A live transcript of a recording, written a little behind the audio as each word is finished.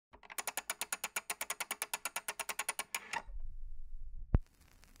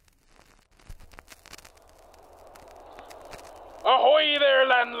Ahoy there,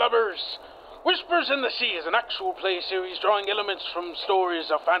 landlubbers! Whispers in the Sea is an actual play series drawing elements from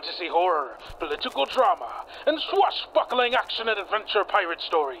stories of fantasy horror, political drama, and swashbuckling action and adventure pirate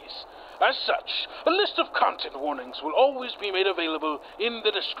stories. As such, a list of content warnings will always be made available in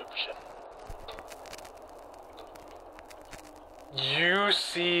the description. You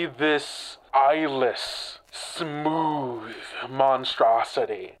see this eyeless, smooth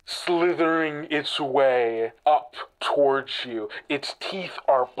monstrosity slithering its way up towards you. Its teeth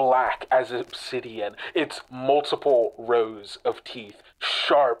are black as obsidian. Its multiple rows of teeth,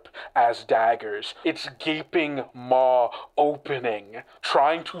 sharp as daggers. Its gaping maw opening,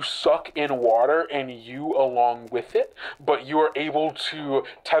 trying to suck in water and you along with it, but you are able to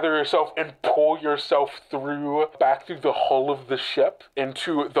tether yourself and pull yourself back through the hull of the ship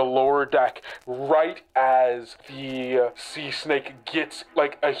into the lower deck right as the sea snake gets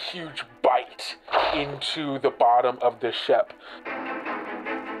like a huge bite into the bottom of the ship.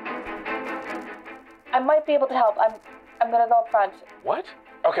 I might be able to help. I'm gonna go up front. What?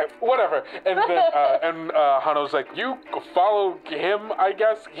 Okay, whatever. And then Hano's like, you follow him, I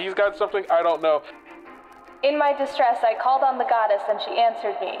guess? He's got something, I don't know. In my distress, I called on the goddess and she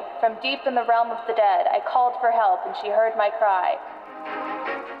answered me. From deep in the realm of the dead, I called for help and she heard my cry.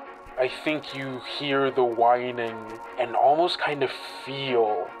 I think you hear the whining and almost kind of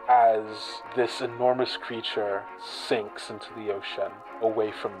feel as this enormous creature sinks into the ocean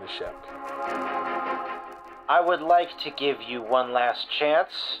away from the ship. I would like to give you one last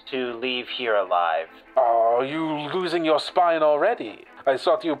chance to leave here alive. Oh, you losing your spine already? I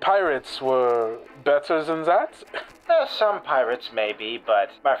thought you pirates were better than that? Some pirates may be,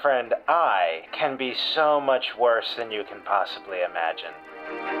 but my friend, I can be so much worse than you can possibly imagine.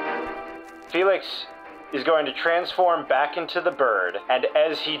 Felix is going to transform back into the bird, and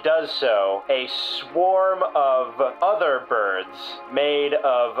as he does so, a swarm of other birds made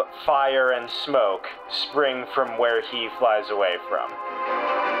of fire and smoke spring from where he flies away from.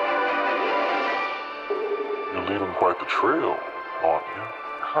 You're leaving quite the trail, aren't you?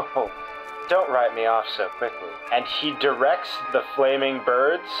 Oh, don't write me off so quickly. And he directs the flaming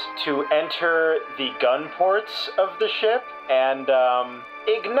birds to enter the gun ports of the ship and,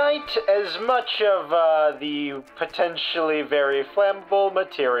 ignite as much of the potentially very flammable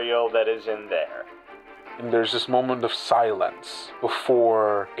material that is in there. And there's this moment of silence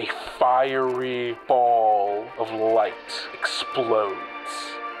before a fiery ball of light explodes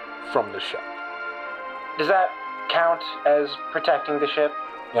from the ship. Does that count as protecting the ship?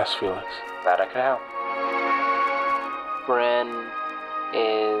 Yes, Felix. Glad I could help. Bryn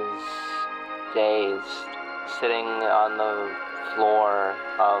is dazed, sitting on the floor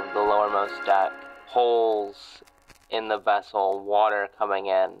of the lowermost deck, holes in the vessel, water coming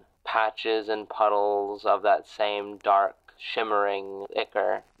in, patches and puddles of that same dark, shimmering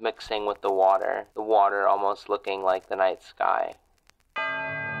ichor mixing with the water almost looking like the night sky.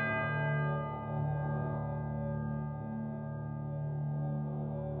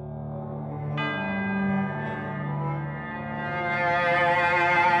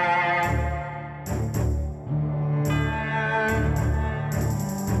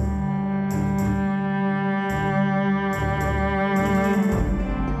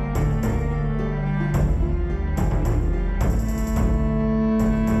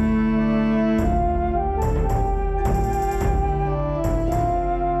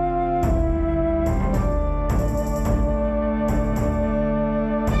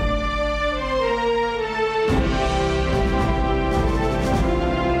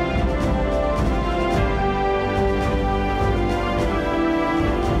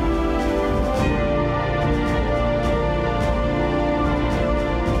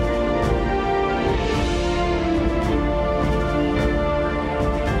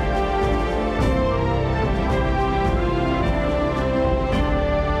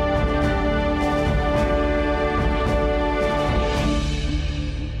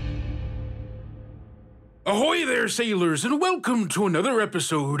 Ahoy there, sailors, and welcome to another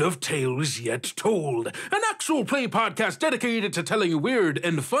episode of Tales Yet Told, an actual play podcast dedicated to telling weird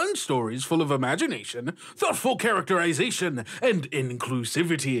and fun stories full of imagination, thoughtful characterization, and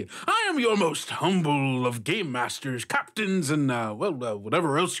inclusivity. I am your most humble of game masters, captains, and,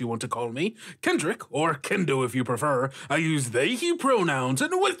 whatever else you want to call me. Kendrick, or Kendo if you prefer. I use they, he pronouns,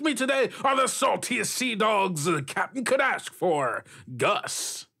 and with me today are the saltiest sea dogs the captain could ask for,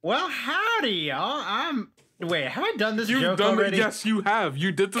 Gus. Well, howdy, y'all. Wait, have I done this You've joke done already? It. Yes, you have.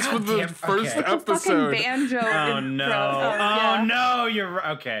 You did this with the damn, first okay. episode. Banjo. Oh no! Yeah. Oh no! You're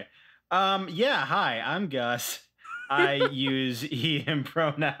right. Okay. Yeah. Hi, I'm Gus. I use he/him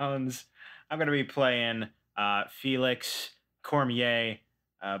pronouns. I'm gonna be playing Felix, Cormier,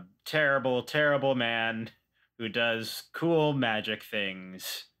 a terrible, terrible man who does cool magic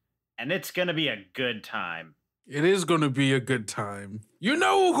things. And it's going to be a good time. It is going to be a good time. You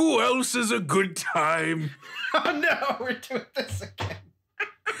know who else is a good time? Oh no, we're doing this again.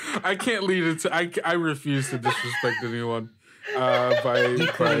 I can't lead it to. I refuse to disrespect anyone. You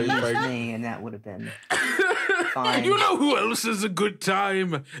could have used me, and that would have been fine. You know who else is a good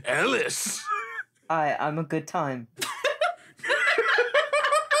time? Ellis. I'm a good time.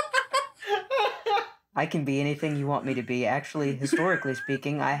 I can be anything you want me to be. Actually, historically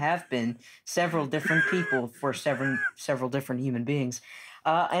speaking, I have been several different people for several different human beings.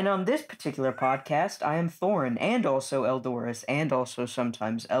 And on this particular podcast, I am Thorin, and also Eldoris, and also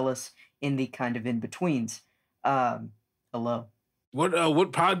sometimes Ellis in the kind of in-betweens. Hello. What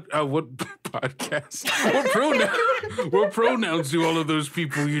podcast? What pronouns do all of those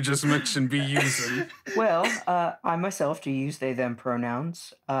people you just mentioned be using? Well, I myself do use they them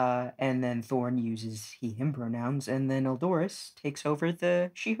pronouns, and then Thorn uses he him pronouns, and then Eldoris takes over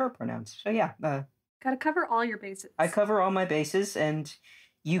the she her pronouns. So yeah, gotta cover all your bases. I cover all my bases, and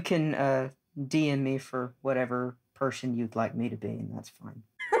you can DM me for whatever person you'd like me to be, and that's fine.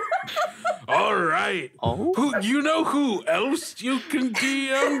 All right. Oh? You know who else you can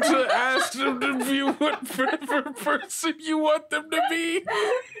DM to ask them to be whatever person you want them to be?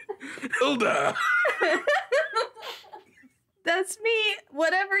 Hilda. That's me.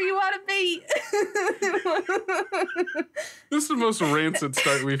 Whatever you want to be. This is the most rancid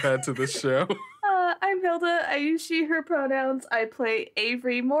start we've had to this show. I'm Hilda. I use she, her pronouns. I play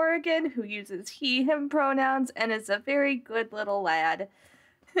Avery Morrigan, who uses he, him pronouns, and is a very good little lad.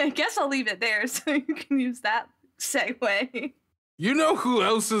 I guess I'll leave it there so you can use that segue. You know who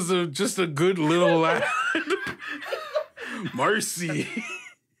else is just a good little lad? Marcy.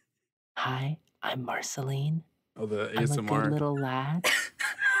 Hi, I'm Marceline. Oh, the I'm ASMR. a good little lad.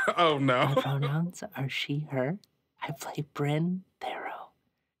 Oh, no. My pronouns are she, her. I play Bryn Thero,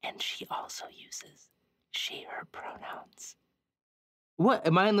 and she also uses she, her pronouns. What?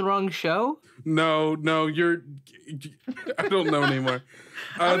 Am I in the wrong show? No, you're... I don't know anymore.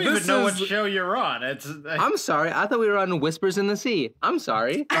 I don't even know what show you're on. I'm sorry. I thought we were on Whispers in the Sea. I'm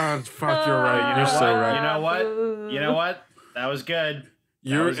sorry. Fuck, you're right. You're so right. You know what? That was good.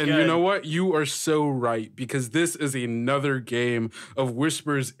 You know what? You are so right, because this is another game of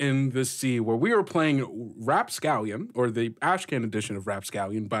Whispers in the Sea, where we are playing Rapscallion, or the Ashcan edition of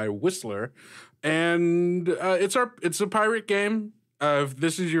Rapscallion by Whistler, and it's a pirate game. If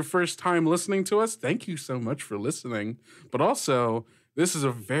this is your first time listening to us, thank you so much for listening. But also, this is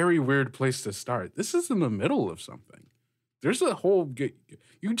a very weird place to start. This is in the middle of something. There's a whole.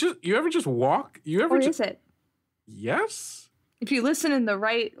 You ever just walk? Is it? Yes. If you listen in the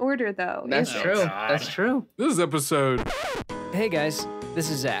right order, though. That's true. That's true. This is episode. Hey guys, this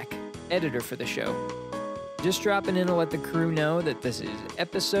is Zach, editor for the show. Just dropping in to let the crew know that this is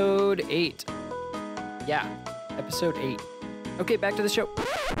episode 8. Yeah, episode 8. Okay, back to the show.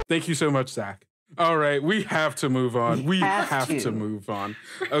 Thank you so much, Zach. All right, we have to move on. We have to move on.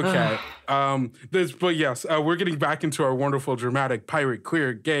 Okay. But yes, we're getting back into our wonderful, dramatic pirate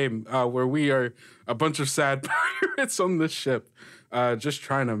queer game where we are a bunch of sad pirates on this ship, just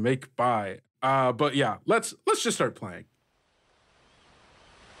trying to make by. But yeah, let's just start playing.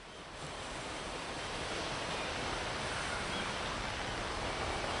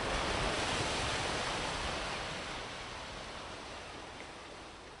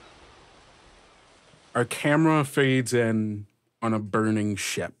 Our camera fades in on a burning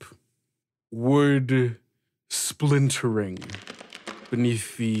ship. Wood splintering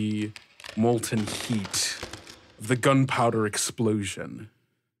beneath the molten heat of the gunpowder explosion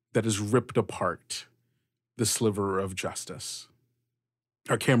that has ripped apart the sliver of justice.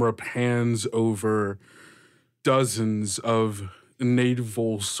 Our camera pans over dozens of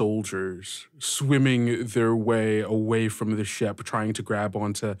naval soldiers swimming their way away from the ship, trying to grab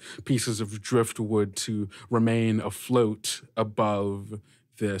onto pieces of driftwood to remain afloat above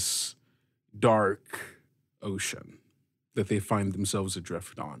this dark ocean that they find themselves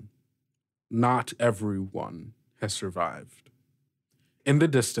adrift on. Not everyone has survived. In the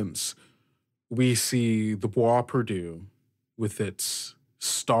distance, we see the Bois Perdu with its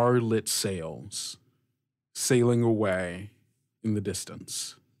starlit sails sailing away in the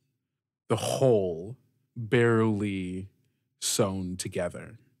distance, the whole barely sewn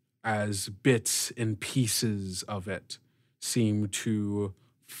together as bits and pieces of it seem to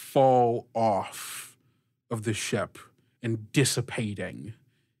fall off of the ship and dissipating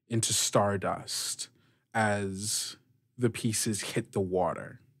into stardust as the pieces hit the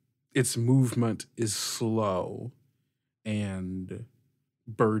water. Its movement is slow and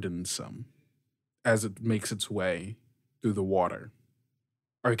burdensome as it makes its way through the water.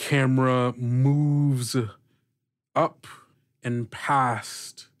 Our camera moves up and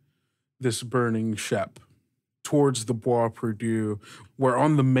past this burning ship towards the Bois Perdu, where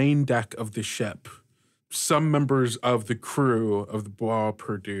on the main deck of the ship, some members of the crew of the Bois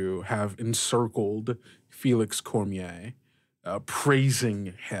Perdu have encircled Felix Cormier,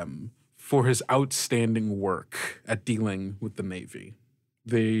 praising him for his outstanding work at dealing with the Navy.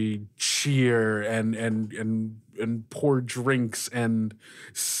 They cheer and pour drinks and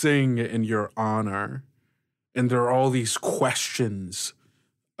sing in your honor. And there are all these questions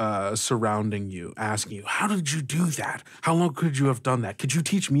surrounding you, asking you, how did you do that? How long could you have done that? Could you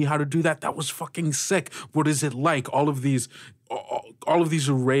teach me how to do that? That was fucking sick. What is it like? All of these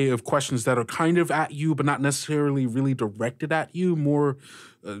array of questions that are kind of at you, but not necessarily really directed at you, more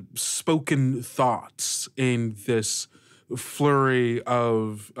spoken thoughts in this flurry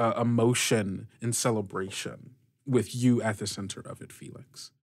of emotion and celebration with you at the center of it,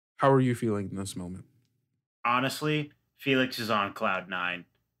 Felix. How are you feeling in this moment? Honestly, Felix is on cloud nine.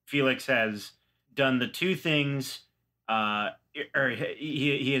 Felix has done the two things, or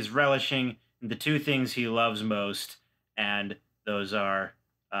he is relishing the two things he loves most, and those are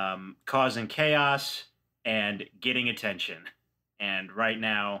causing chaos and getting attention. And right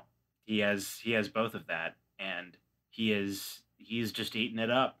now, he has both of that, and he's just eating it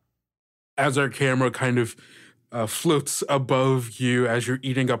up. As our camera kind of floats above you as you're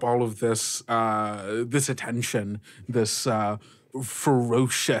eating up all of this this attention, this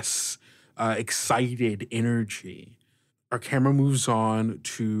ferocious, excited energy, our camera moves on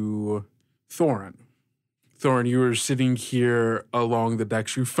to Thorin. Thorin, you were sitting here along the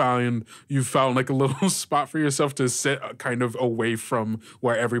decks. You found like a little spot for yourself to sit kind of away from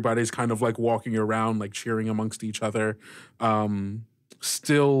where everybody's kind of like walking around, like cheering amongst each other.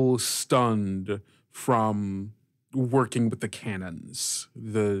 Still stunned from working with the cannons,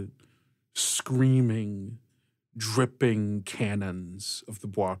 the screaming, dripping cannons of the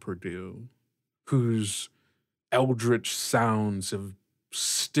Bois Perdu, whose eldritch sounds have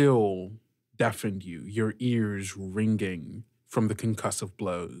still deafened you, your ears ringing from the concussive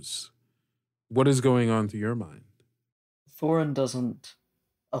blows. What is going on through your mind? Thorin doesn't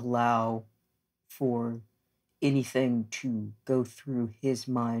allow for anything to go through his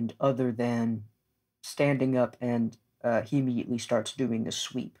mind other than standing up, and he immediately starts doing a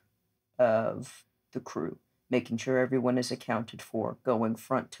sweep of the crew, making sure everyone is accounted for, going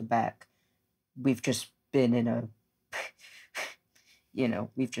front to back. We've just been in a,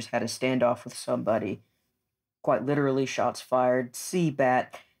 we've just had a standoff with somebody. Quite literally, shots fired, Seabat,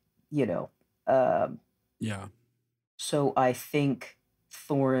 Yeah. So I think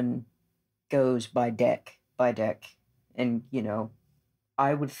Thorin goes by deck, and,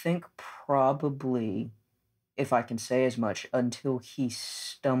 I would think probably, if I can say as much, until he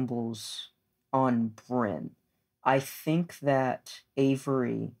stumbles on Bryn. I think that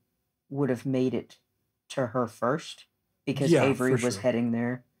Avery would have made it to her first, because Avery was heading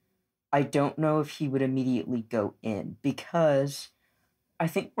there. I don't know if he would immediately go in, because I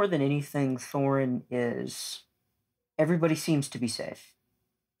think more than anything, Thorin is... Everybody seems to be safe.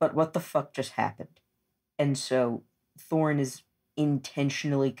 But what the fuck just happened? And so Thorin is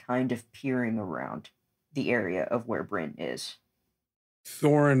intentionally kind of peering around the area of where Bryn is.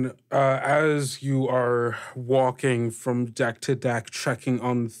 Thorin, as you are walking from deck to deck, checking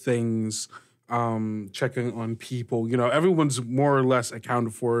on things, checking on people, everyone's more or less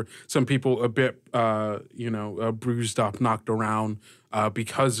accounted for. Some people a bit, bruised up, knocked around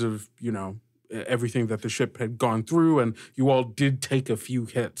because of, everything that the ship had gone through, and you all did take a few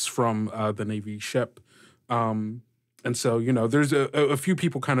hits from the Navy ship. And so, there's a few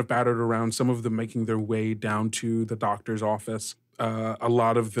people kind of battered around, some of them making their way down to the doctor's office. A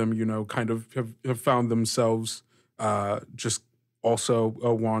lot of them, kind of have found themselves just also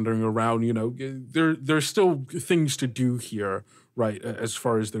wandering around. There's still things to do here, right? As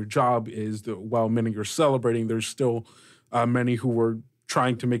far as their job is, while many are celebrating, there's still many who are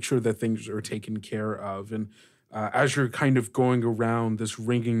trying to make sure that things are taken care of. And as you're kind of going around, this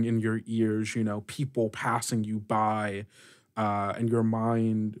ringing in your ears, people passing you by, and your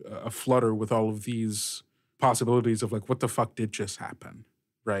mind aflutter with all of these possibilities of like, what the fuck did just happen,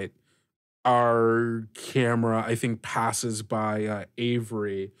 right? Our camera, I think, passes by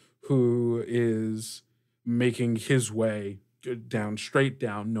Avery, who is making his way down, straight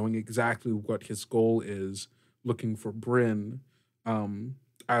down, knowing exactly what his goal is, looking for Bryn,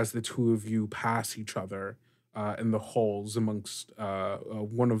 as the two of you pass each other in the halls amongst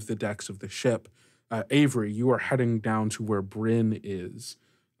one of the decks of the ship. Avery, you are heading down to where Bryn is.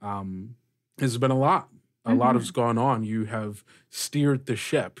 There's been a lot. A lot has gone on. You have steered the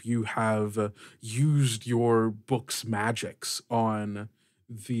ship. You have used your book's magics on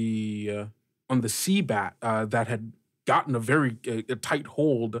the sea bat that had gotten a very a tight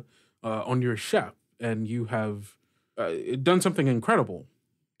hold on your ship, and you have done something incredible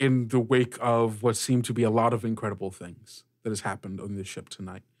in the wake of what seemed to be a lot of incredible things that has happened on this ship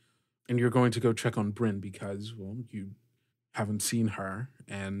tonight. And you're going to go check on Bryn because, well, you haven't seen her,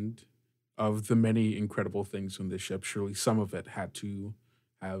 and of the many incredible things on this ship, surely some of it had to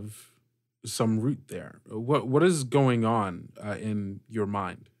have some root there. What is going on in your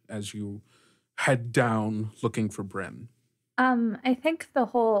mind as you head down looking for Bryn? I think the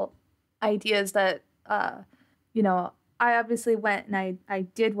whole idea is that, you know, I obviously went and I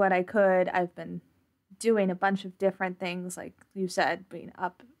did what I could. I've been doing a bunch of different things, like you said, being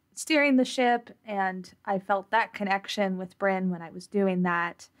up, steering the ship, and I felt that connection with Bryn when I was doing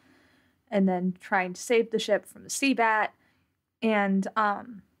that, and then trying to save the ship from the sea bat. And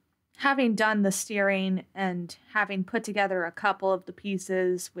having done the steering and having put together a couple of the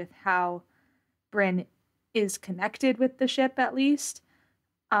pieces with how Bryn is connected with the ship, at least,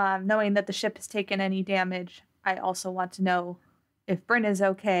 knowing that the ship has taken any damage, I also want to know if Bryn is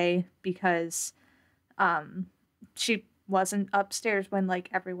okay, because she wasn't upstairs when like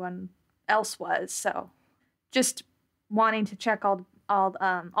everyone else was. So just wanting to check all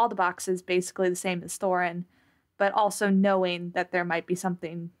the boxes, basically the same as Thorin, but also knowing that there might be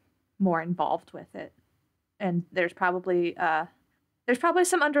something more involved with it, and there's probably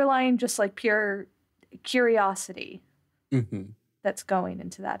some underlying just like pure curiosity that's going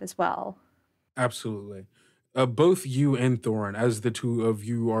into that as well. Absolutely. Both you and Thorin, as the two of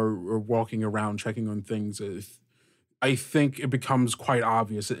you are walking around checking on things, I think it becomes quite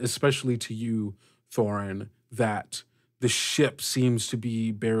obvious, especially to you, Thorin, that the ship seems to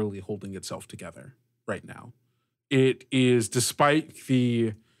be barely holding itself together right now. It is, despite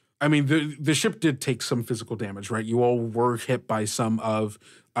the ship did take some physical damage, right? You all were hit by some of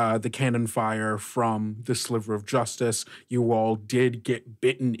the cannon fire from the Sliver of Justice. You all did get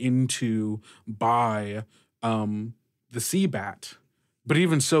bitten into by the sea bat. But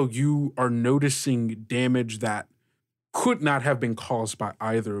even so, you are noticing damage that could not have been caused by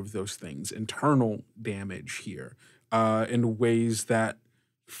either of those things. Internal damage here in ways that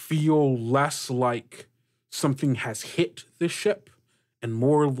feel less like something has hit the ship and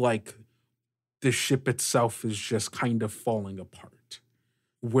more like the ship itself is just kind of falling apart,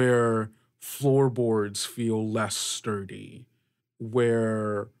 where floorboards feel less sturdy,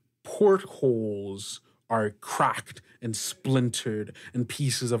 where portholes are cracked and splintered and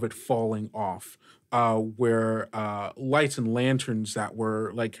pieces of it falling off, where lights and lanterns that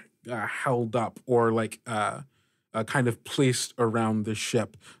were like held up or like kind of placed around the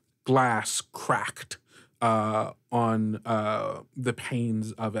ship, glass cracked on the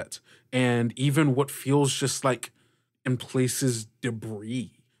panes of it, and even what feels just like in places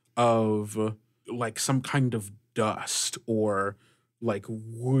debris of like some kind of dust or like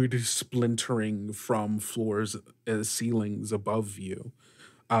wood splintering from floors ceilings above you.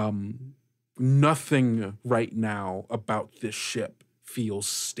 Nothing right now about this ship feels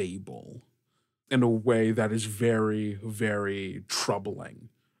stable in a way that is very, very troubling,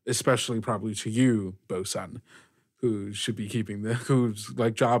 especially probably to you, Bosun, who should be whose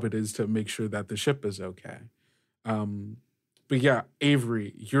like job it is to make sure that the ship is okay. But yeah,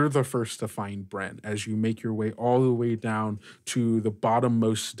 Avery, you're the first to find Bryn. As you make your way all the way down to the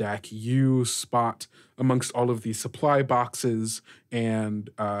bottommost deck, you spot amongst all of these supply boxes and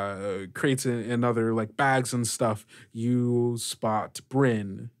crates and other like bags and stuff, you spot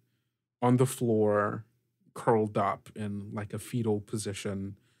Bryn on the floor, curled up in like a fetal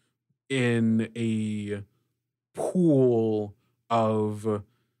position in a pool of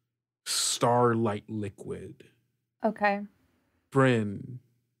starlight liquid. Okay. Bryn,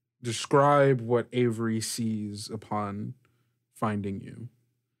 describe what Avery sees upon finding you.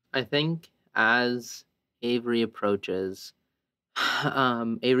 I think as Avery approaches,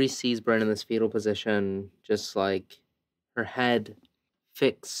 Avery sees Bryn in this fetal position, just like her head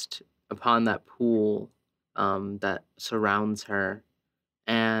fixed upon that pool that surrounds her,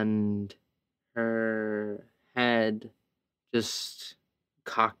 and her head just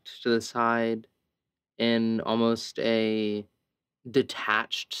cocked to the side in almost a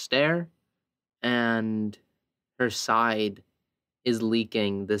detached stare, and her side is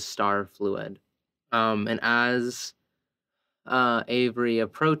leaking this star fluid. And as Avery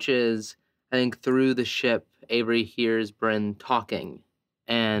approaches, I think through the ship, Avery hears Bryn talking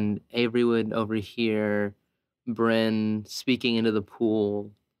and Avery would overhear Bryn speaking into the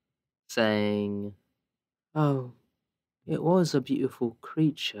pool, saying, "Oh, it was a beautiful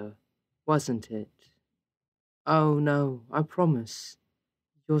creature, wasn't it? Oh no, I promise.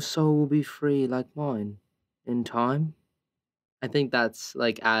 Your soul will be free like mine in time." I think that's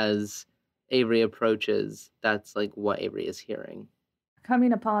like as Avery approaches, that's like what Avery is hearing.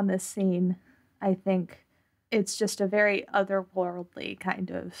 Coming upon this scene, I think it's just a very otherworldly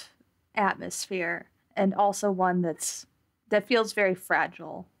kind of atmosphere, and also one that feels very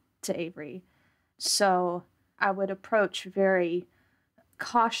fragile to Avery. So I would approach very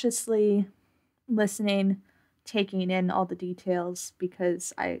cautiously, listening, taking in all the details,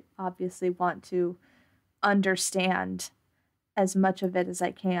 because I obviously want to understand as much of it as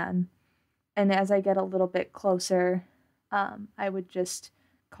I can. And as I get a little bit closer, I would just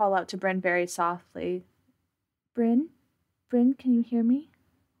call out to Bryn very softly. Bryn? Bryn, can you hear me?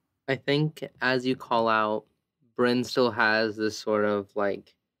 I think as you call out, Bryn still has this sort of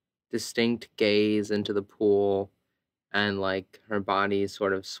like distinct gaze into the pool, and like her body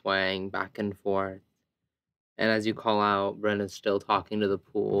sort of swaying back and forth. And as you call out, Bryn is still talking to the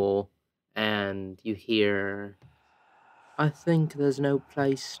pool, and you hear, "I think there's no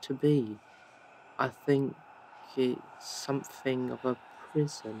place to be. I think it's something of a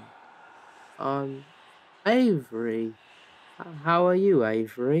prison. Avery. How are you,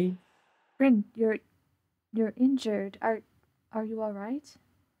 Avery?" Bryn, you're injured. Are you all right?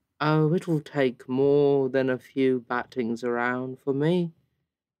 "Oh, it'll take more than a few battings around for me.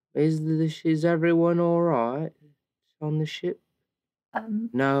 Is everyone all right on the ship?"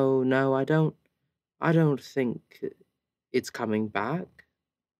 No, I don't think it's coming back."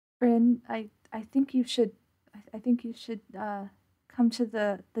 Bryn, I think you should I think you should come to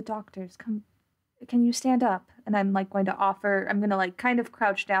the doctors. Come, can you stand up? And I'm like going to offer, I'm gonna like kind of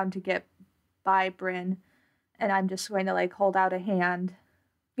crouch down to get by Bryn, and I'm just going to like hold out a hand.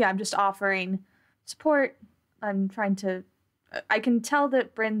 Yeah, I'm just offering support. I'm trying to I can tell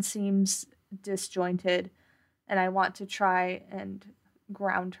that Bryn seems disjointed, and I want to try and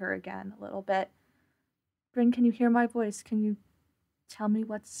ground her again a little bit. Bryn, can you hear my voice? Can you tell me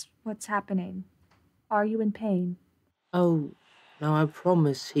what's happening? Are you in pain? "Oh, no, I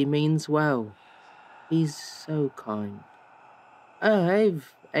promise he means well. He's so kind. Oh,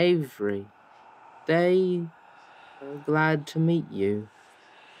 Avery, they are glad to meet you.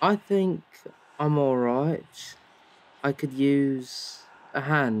 I think I'm all right. I could use a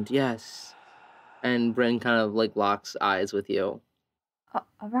hand, yes." And Bryn kind of like locks eyes with you.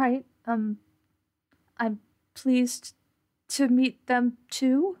 All right. I'm pleased to meet them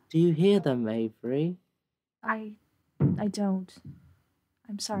too. "Do you hear them, Avery?" I don't.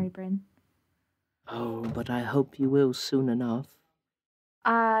 I'm sorry, Bryn. "Oh, but I hope you will soon enough."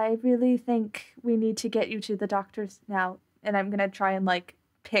 I really think we need to get you to the doctors now, and I'm gonna try and like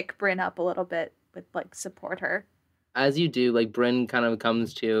pick Bryn up a little bit with like support her. As you do, like Bryn kind of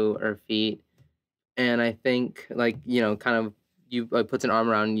comes to her feet, and I think like kind of you like puts an arm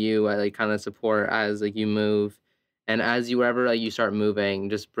around you, like kind of support as like you move, and as you wherever like you start moving,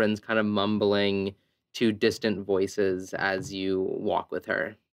 just Bryn's kind of mumbling to distant voices as you walk with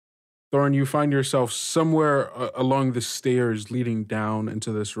her. Thorin, you find yourself somewhere along the stairs leading down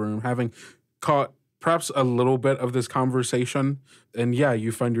into this room, having caught perhaps a little bit of this conversation. And yeah,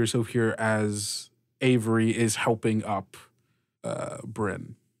 you find yourself here as Avery is helping up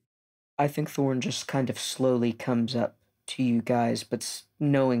Bryn. I think Thorin just kind of slowly comes up to you guys, but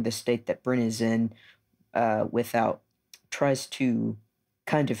knowing the state that Bryn is in, tries to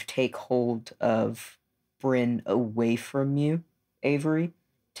kind of take hold of Bryn away from you, Avery,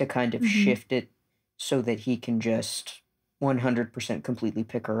 to kind of shift it so that he can just 100% completely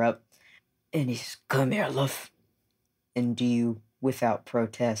pick her up. And he's, "Come here, love." And you, without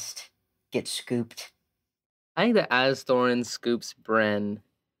protest, get scooped. I think that as Thorin scoops Bryn,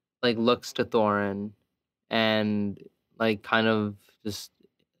 like looks to Thorin, and like kind of just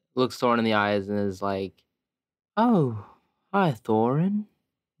looks Thorin in the eyes and is like, "Oh, hi, Thorin.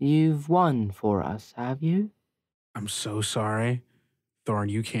 You've won for us, have you?" I'm so sorry.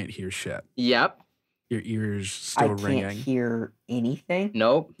 Thorin, you can't hear shit. "Yep." Your ears still ringing. I can't hear anything.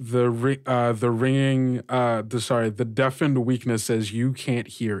 "Nope." The ringing, the deafened weakness says you can't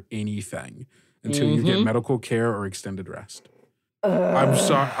hear anything until you get medical care or extended rest. I'm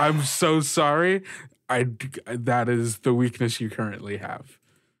sorry. I'm so sorry. That is the weakness you currently have.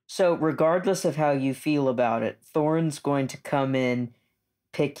 So, regardless of how you feel about it, Thorin's going to come in,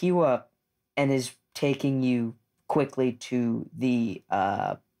 pick you up, and is taking you quickly to the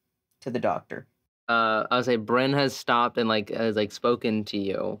doctor. I'll say Bryn has stopped and has spoken to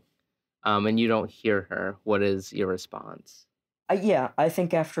you, and you don't hear her. What is your response? Yeah, I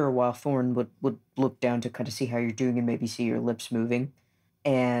think after a while, Thorn would look down to kind of see how you're doing and maybe see your lips moving.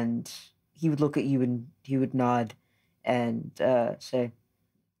 And he would look at you and he would nod and say,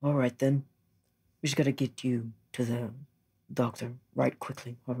 all right, then. We just gotta get you to the doctor right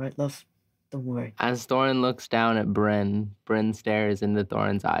quickly. All right, love? Don't worry. As Thorin looks down at Bryn, Bryn stares into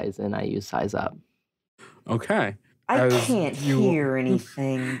Thorin's eyes, and I use size up. Okay. I can't hear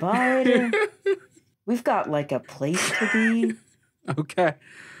anything, bud. We've got like a place to be. Okay.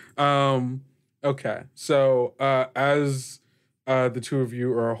 Okay. So as the two of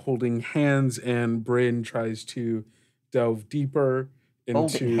you are holding hands and Bryn tries to delve deeper into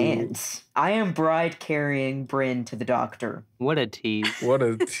holding hands. I am bride carrying Bryn to the doctor. What a tease.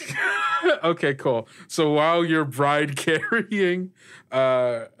 Okay, cool. So while you're bride carrying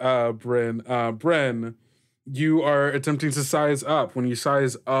Bryn, you are attempting to size up. When you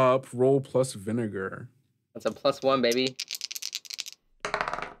size up, roll plus vinegar. That's a +1, baby.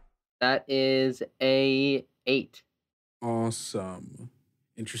 That is a 8. Awesome.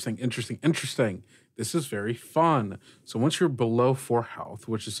 Interesting. This is very fun. So once you're below 4 health,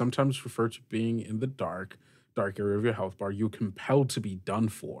 which is sometimes referred to being in the dark area of your health bar, you're compelled to be done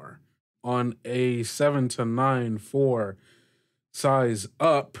for. On a 7 to 9 4 size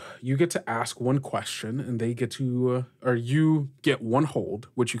up, you get to ask one question, and they get to, or you get 1 hold,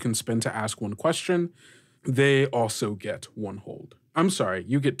 which you can spend to ask 1 question. They also get 1 hold. I'm sorry,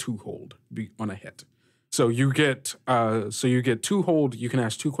 you get 2 hold on a hit. So you get 2 hold. You can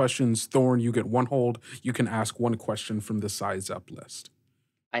ask 2 questions. Thorn, you get 1 hold. You can ask 1 question from the size up list.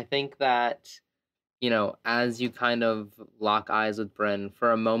 I think that, as you kind of lock eyes with Bryn,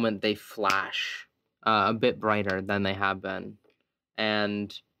 for a moment they flash a bit brighter than they have been.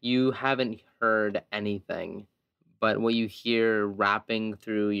 And you haven't heard anything, but what you hear wrapping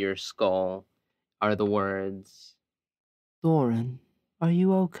through your skull are the words, Thorin, are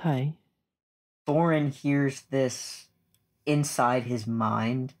you okay? Thorin hears this inside his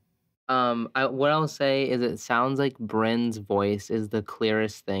mind. What I'll say is it sounds like Bryn's voice is the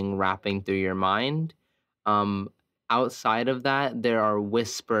clearest thing wrapping through your mind. Outside of that, there are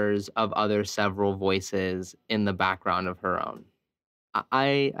whispers of other several voices in the background of her own.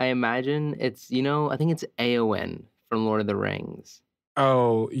 I imagine it's, I think it's Eowyn from Lord of the Rings.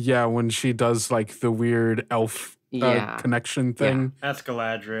 Oh, yeah, when she does the weird elf connection thing. Yeah. That's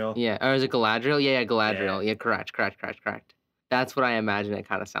Galadriel. Yeah, or is it Galadriel? Yeah, Galadriel. Yeah, correct. That's what I imagine it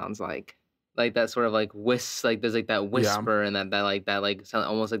kind of sounds like. Like that sort of there's that whisper and that sound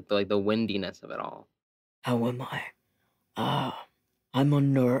almost like the windiness of it all. How am I? I'm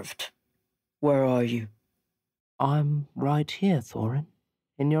unnerved. Where are you? I'm right here, Thorin.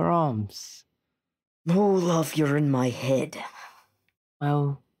 In your arms. Oh, love, you're in my head.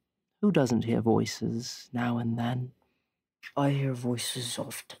 Well, who doesn't hear voices now and then? I hear voices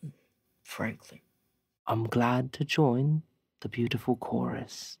often, frankly. I'm glad to join the beautiful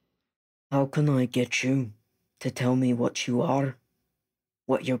chorus. How can I get you to tell me what you are?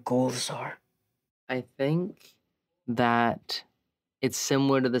 What your goals are? I think that it's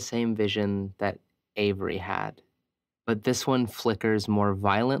similar to the same vision that Avery had, but this one flickers more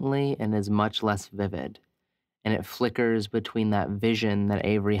violently and is much less vivid. And it flickers between that vision that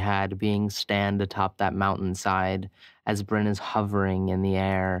Avery had being stand atop that mountainside as Bryn is hovering in the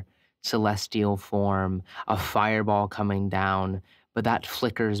air, celestial form, a fireball coming down, but that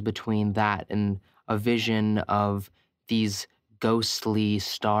flickers between that and a vision of these ghostly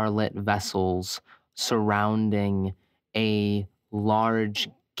starlit vessels surrounding a large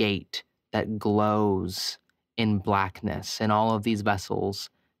gate that glows in blackness, and all of these vessels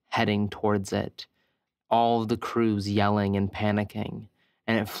heading towards it. All of the crews yelling and panicking,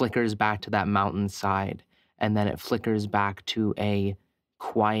 and it flickers back to that mountainside, and then it flickers back to a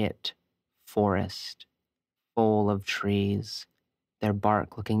quiet forest full of trees, their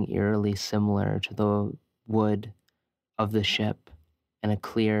bark looking eerily similar to the wood of the ship, and a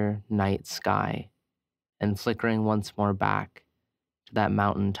clear night sky, and flickering once more back to that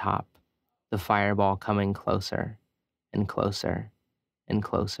mountaintop, the fireball coming closer and closer and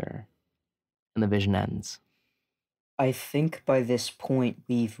closer. And the vision ends. I think by this point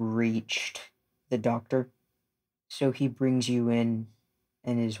we've reached the doctor. So he brings you in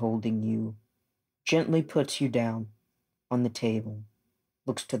and is holding you, gently puts you down on the table,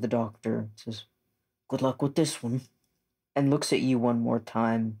 looks to the doctor, says, good luck with this one, and looks at you one more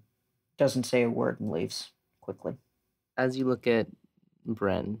time, doesn't say a word and leaves quickly. As you look at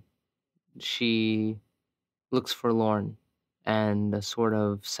Bryn, she looks forlorn and a sort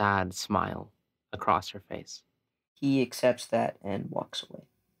of sad smile across her face. He accepts that and walks away.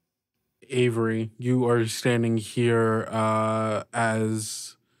 Avery, you are standing here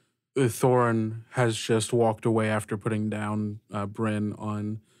as Thorin has just walked away after putting down Bryn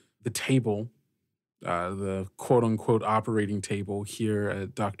on the table, the quote-unquote operating table here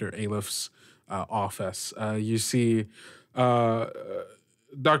at Dr. Alepht's office. You see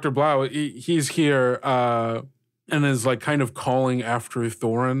Dr. Blau, he's here and is like kind of calling after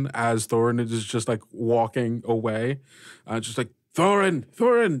Thorin as Thorin is just like walking away. Just like, Thorin,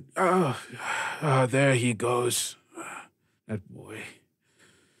 there he goes. That boy.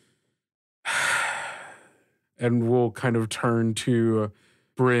 And we'll kind of turn to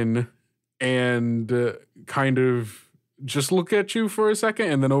Bryn and kind of just look at you for a second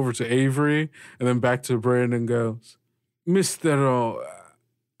and then over to Avery and then back to Bryn and goes, Mr. O,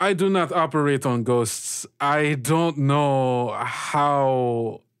 I do not operate on ghosts. I don't know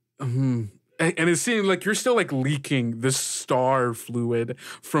how... And it seems like you're still like leaking the star fluid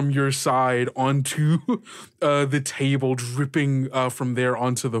from your side onto the table, dripping from there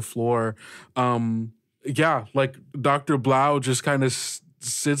onto the floor. Yeah, like Dr. Blau just kind of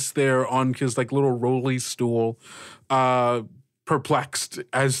sits there on his like little rolly stool, perplexed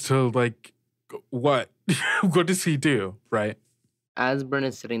as to like what what does he do, right? As Bryn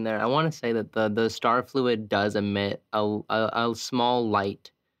is sitting there, I want to say that the star fluid does emit a small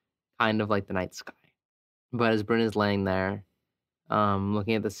light, kind of like the night sky. But as Bryn is laying there,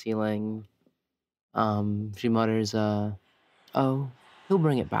 looking at the ceiling, she mutters, "Oh, he'll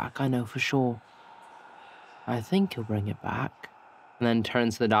bring it back. I know for sure. I think he'll bring it back." And then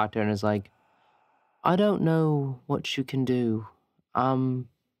turns to the doctor and is like, "I don't know what you can do,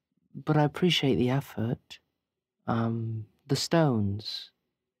 but I appreciate the effort. The stones,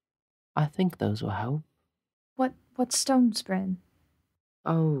 I think those will help." What stones, Bryn?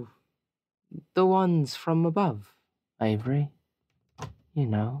 "Oh, the ones from above, Avery. You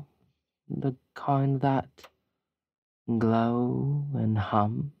know, the kind that glow and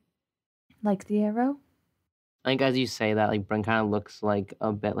hum." Like the arrow? I think as you say that, like, Bryn kind of looks like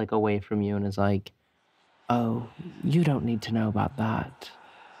a bit like away from you and is like, "Oh, you don't need to know about that."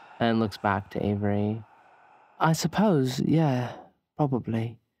 And looks back to Avery. "I suppose, yeah,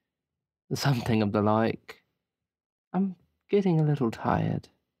 probably. Something of the like. I'm getting a little tired."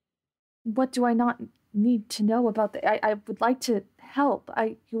 What do I not need to know about I would like to help.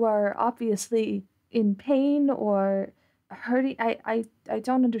 You are obviously in pain or hurting. I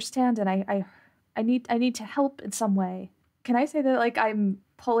don't understand, and I need to help in some way. Can I say that like I'm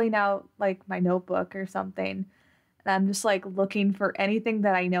pulling out like my notebook or something, and I'm just like looking for anything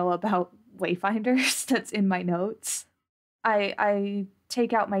that I know about Wayfinders that's in my notes. I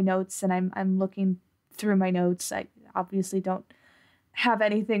take out my notes and I'm looking through my notes. I obviously don't have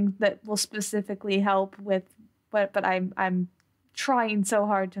anything that will specifically help with but I'm trying so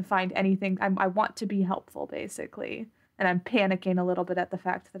hard to find anything. I want to be helpful basically, and I'm panicking a little bit at the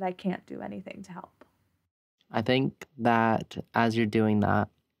fact that I can't do anything to help. I think that as you're doing that,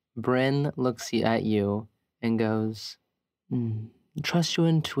 Bryn looks at you and goes, "Trust your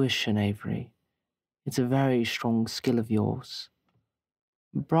intuition, Avery. It's a very strong skill of yours.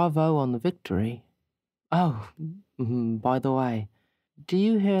 Bravo on the victory. Oh, by the way, do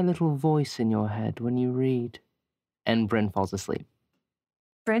you hear a little voice in your head when you read?" And Bryn falls asleep.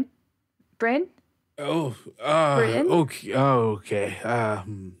 Bryn? Bryn? Okay.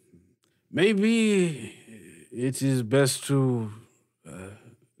 Maybe it is best to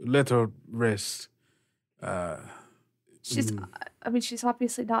let her rest. She's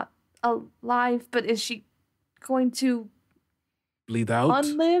obviously not alive, but is she going to bleed out?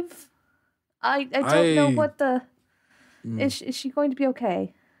 Unlive? I don't know what the... Is she going to be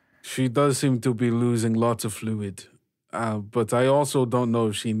okay? She does seem to be losing lots of fluid. But I also don't know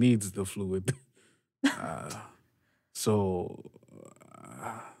if she needs the fluid. I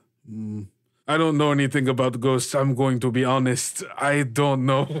don't know anything about ghosts. I'm going to be honest. I don't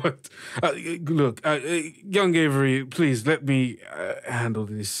know what... look, young Avery, please let me handle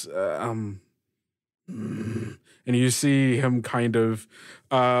this. And you see him kind of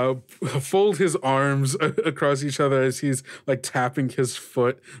fold his arms across each other as he's like tapping his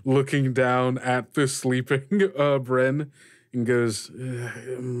foot, looking down at the sleeping Bryn, and goes,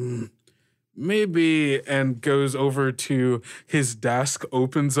 maybe, and goes over to his desk,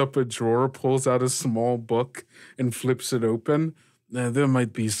 opens up a drawer, pulls out a small book, and flips it open. There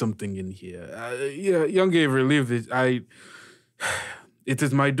might be something in here. Yeah, young Avery, leave this. It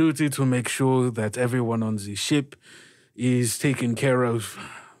is my duty to make sure that everyone on the ship is taken care of.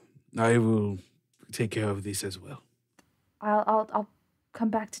 I will take care of this as well. I'll come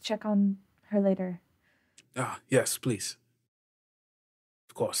back to check on her later. Yes, please.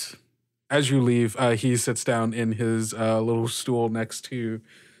 Of course. As you leave, he sits down in his little stool next to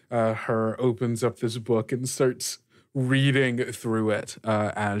her, opens up this book, and starts reading through it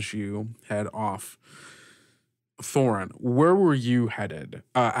as you head off. Thorin, where were you headed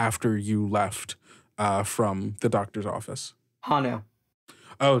after you left from the doctor's office? Hano.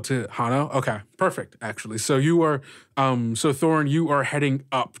 Oh, to Hano? Okay, perfect, actually. So you are, so Thorin, you are heading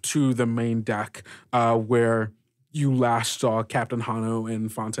up to the main deck where you last saw Captain Hano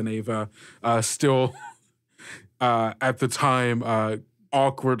and Fontaneva still at the time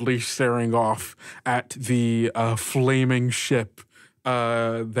awkwardly staring off at the flaming ship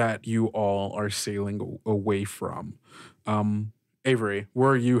that you all are sailing away from. Avery,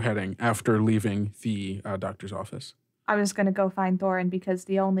 where are you heading after leaving the doctor's office? I was going to go find Thorin because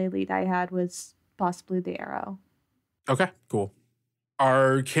the only lead I had was possibly the arrow. Okay, cool.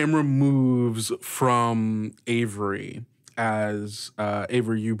 Our camera moves from Avery as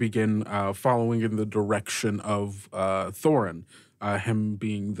Avery, you begin following in the direction of Thorin, him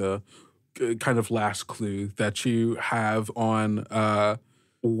being the kind of last clue that you have on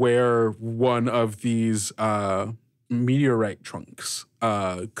where one of these meteorite trunks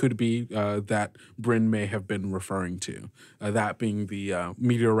could be that Bryn may have been referring to, that being the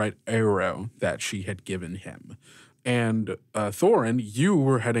meteorite arrow that she had given him. And Thorin, you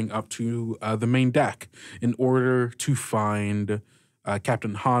were heading up to the main deck in order to find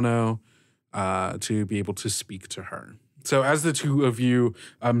Captain Hano to be able to speak to her. So as the two of you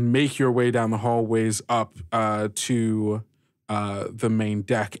make your way down the hallways up to the main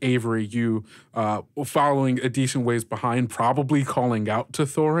deck, Avery, you following a decent ways behind, probably calling out to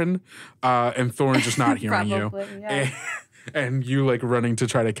Thorin, and Thorin just not hearing Probably, you. yeah. And you like running to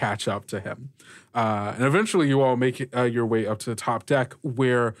try to catch up to him. And eventually you all make your way up to the top deck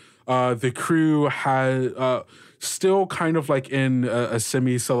where the crew had still kind of like in a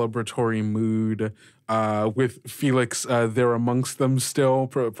semi-celebratory mood with Felix there amongst them still.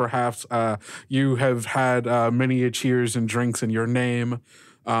 Perhaps you have had many a cheers and drinks in your name.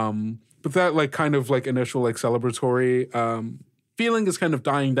 But that like kind of like initial like celebratory feeling is kind of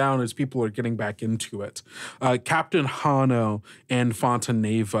dying down as people are getting back into it. Captain Hano and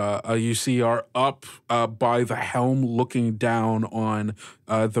Fontaneva, you see, are up by the helm looking down on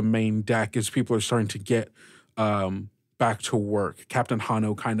the main deck as people are starting to get back to work. Captain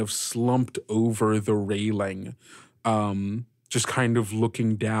Hano kind of slumped over the railing, just kind of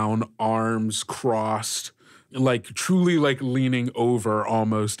looking down, arms crossed, like truly like leaning over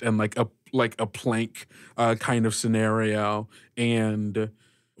almost, and like a plank kind of scenario, and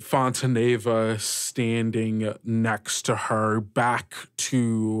Fontaneva standing next to her, back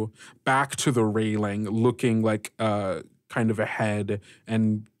to the railing, looking like kind of ahead,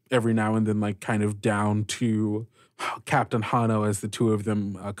 and every now and then like kind of down to Captain Hano as the two of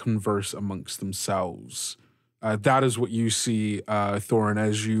them converse amongst themselves. That is what you see, Thorin,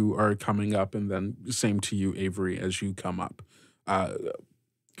 as you are coming up, and then same to you, Avery, as you come up.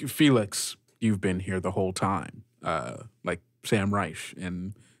 Felix, you've been here the whole time, like Sam Reich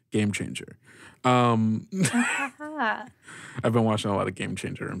in Game Changer. I've been watching a lot of Game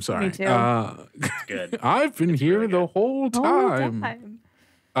Changer. I'm sorry. Me too. Good. I've been here the whole time.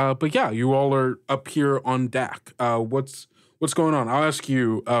 But yeah, you all are up here on deck. What's going on? I'll ask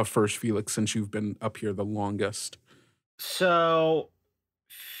you first, Felix, since you've been up here the longest. So,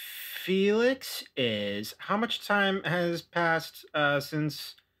 Felix is... How much time has passed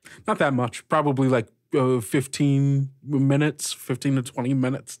since... Not that much. Probably like 15 to 20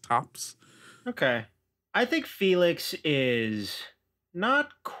 minutes tops. Okay. I think Felix is not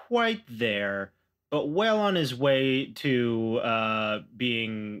quite there, but well on his way to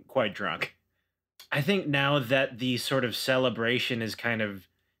being quite drunk. I think now that the sort of celebration is kind of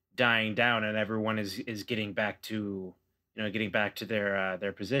dying down and everyone is getting back to,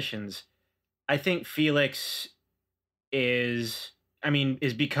 their positions, I think Felix is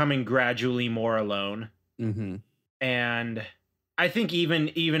becoming gradually more alone. Mm-hmm. And I think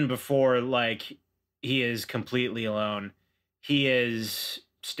even before like he is completely alone, he is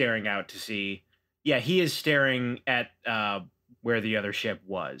staring out to sea. Yeah, he is staring at where the other ship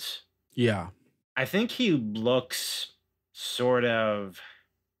was. Yeah. I think he looks sort of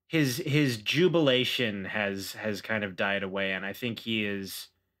his jubilation has kind of died away, and I think he is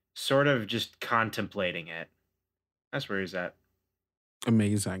sort of just contemplating it. That's where he's at.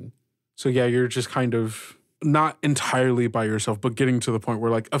 Amazing. So yeah, you're just kind of not entirely by yourself, but getting to the point where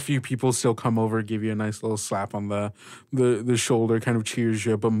like a few people still come over, give you a nice little slap on the shoulder, kind of cheers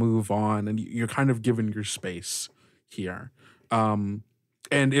you, but move on, and you're kind of given your space here.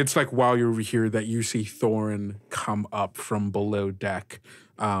 And it's like while you're over here that you see Thorin come up from below deck,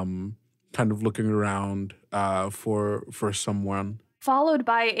 kind of looking around for someone. Followed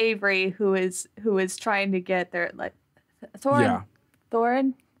by Avery, who is trying to get their Thorin.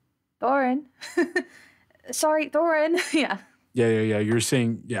 Thorin. Sorry, Thorin. Yeah.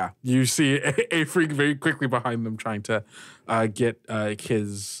 Yeah. You see Avery very quickly behind them trying to get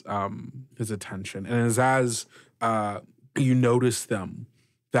his attention. And as you notice them,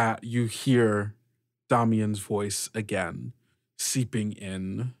 that you hear Damian's voice again, seeping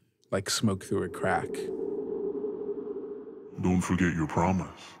in like smoke through a crack. Don't forget your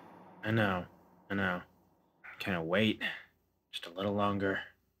promise. I know. Can I wait just a little longer?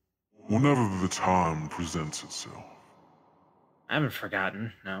 Whenever the time presents itself. I haven't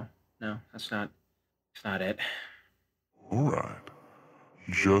forgotten. No, that's not it. All right.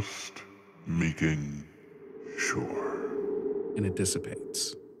 Just making sure. And it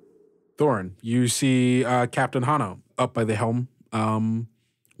dissipates. Thorin, you see Captain Hano up by the helm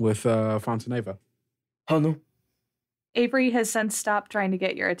with Fontaneva. Hano? Avery has since stopped trying to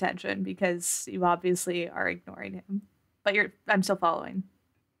get your attention because you obviously are ignoring him. But I'm still following.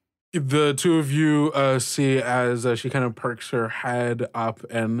 The two of you see as she kind of perks her head up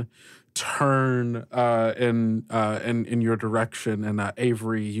and turn in your direction. And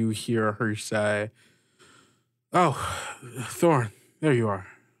Avery, you hear her say, "Oh, Thorin, there you are.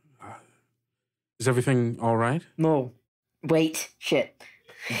 Is everything all right?" No. Wait. Shit.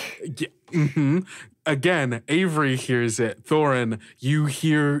 Yeah, mm-hmm. Again, Avery hears it. Thorin, you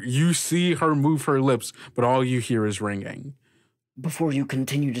see her move her lips, but all you hear is ringing. Before you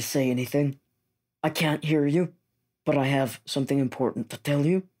continue to say anything, I can't hear you, but I have something important to tell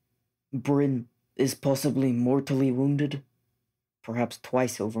you. Bryn is possibly mortally wounded. Perhaps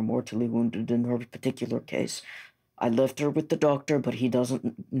twice over mortally wounded in her particular case. I left her with the doctor, but he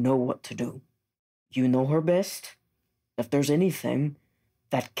doesn't know what to do. You know her best. If there's anything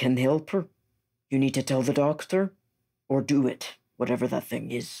that can help her, you need to tell the doctor, or do it, whatever that thing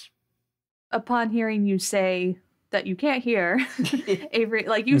is. Upon hearing you say that you can't hear, Avery,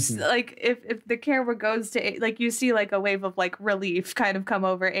 like if the camera goes to, like, you see like a wave of like relief kind of come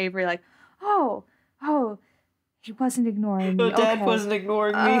over Avery, like, oh, he wasn't ignoring me. Dad wasn't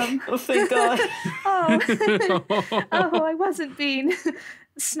ignoring me. Oh, thank God. I wasn't being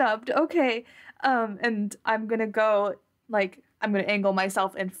snubbed. Okay. And I'm gonna go, like, I'm gonna angle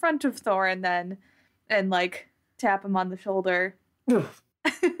myself in front of Thorin then, and like tap him on the shoulder,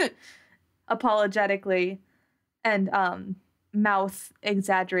 apologetically, and mouth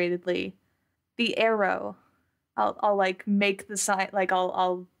exaggeratedly, "The arrow." I'll like make the sign, like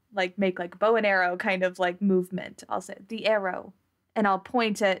I'll like make like bow and arrow kind of like movement. I'll say, "The arrow," and I'll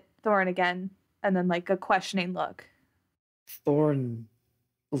point at Thorin again, and then like a questioning look. Thorin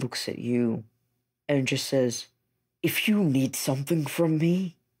looks at you and just says, "If you need something from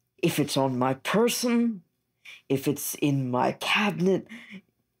me, if it's on my person, if it's in my cabinet,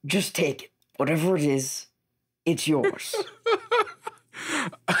 just take it. Whatever it is, it's yours."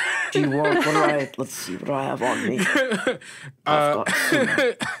 Do you want let's see what I have on me. I've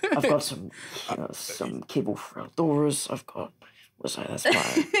got some cable for outdoors. That's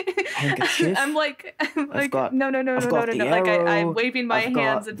my handkerchief. I'm like, no. I've got the Like arrow. I'm waving my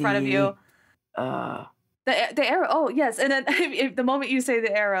hands in front of you. The arrow. Oh yes, and then if the moment you say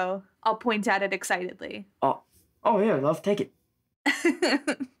the arrow, I'll point at it excitedly. Oh yeah, I'll take it.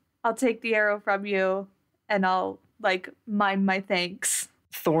 I'll take the arrow from you, and I'll like mime my thanks.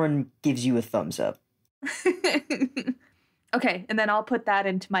 Thorin gives you a thumbs up. Okay, and then I'll put that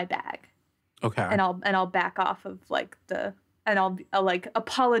into my bag. Okay. And I'll back off of like I'll like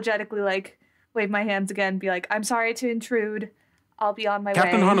apologetically like wave my hands again, be like, "I'm sorry to intrude. I'll be on my way."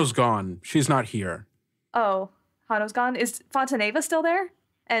 Captain Hano's gone. She's not here. Oh, Hano's gone? Is Fontaneva still there?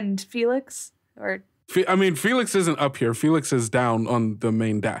 And Felix? Or Felix isn't up here. Felix is down on the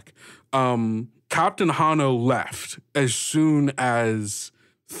main deck. Captain Hano left as soon as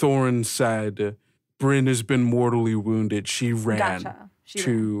Thorin said, "Bryn has been mortally wounded." She ran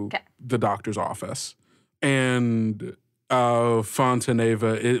to the doctor's office. And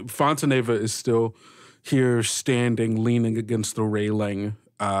Fontaneva is still here standing, leaning against the railing,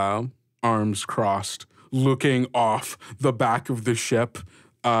 arms crossed, looking off the back of the ship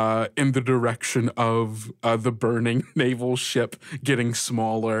in the direction of the burning naval ship getting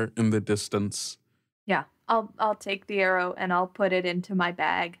smaller in the distance. Yeah, I'll take the arrow and I'll put it into my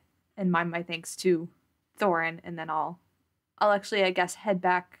bag and mime my thanks to Thorin, and then I'll actually, I guess, head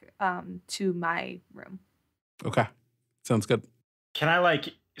back to my room. Okay, sounds good. Can I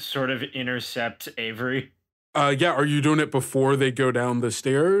like sort of intercept Avery? Yeah, are you doing it before they go down the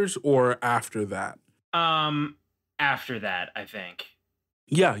stairs or after that? After that, I think.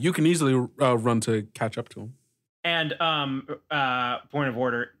 Yeah, you can easily run to catch up to him. And point of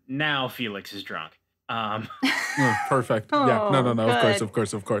order, now Felix is drunk. Perfect. Oh, yeah, no.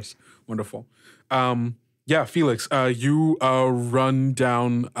 good. Of course. Wonderful. Yeah, Felix, you run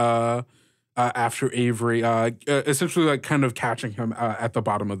down after Avery, essentially like kind of catching him at the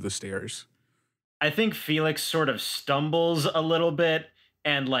bottom of the stairs. I think Felix sort of stumbles a little bit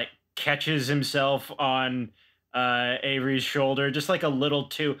and like catches himself on Avery's shoulder, just like a little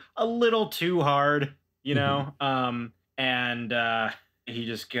too hard, you know. And he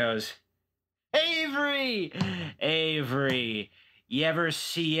just goes, Avery, you ever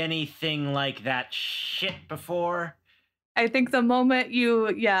see anything like that shit before? I think the moment you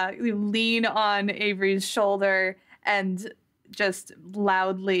lean on Avery's shoulder and just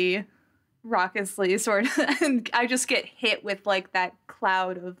loudly, raucously sort of, and I just get hit with like that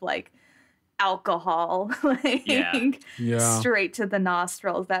cloud of like alcohol, like straight to the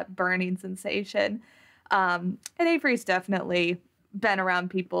nostrils, that burning sensation. And Avery's definitely been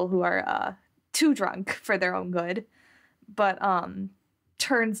around people who are too drunk for their own good, but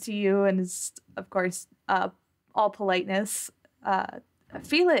turns to you and is, of course, all politeness.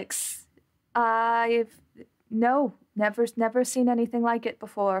 Felix, I've never seen anything like it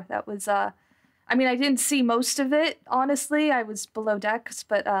before. That was I mean, I didn't see most of it, honestly. I was below decks,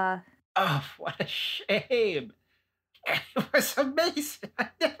 but oh, what a shame. It was amazing.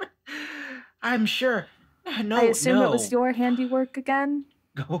 I'm sure. No, I assume it was your handiwork again?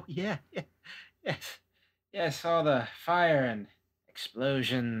 Oh, yeah. Yes, all the fire and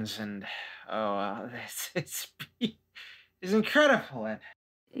explosions and it's incredible. And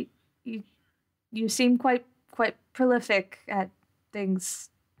you seem quite prolific at things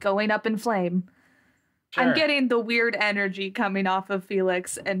going up in flame. Sure. I'm getting the weird energy coming off of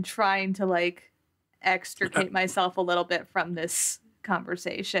Felix and trying to like extricate myself a little bit from this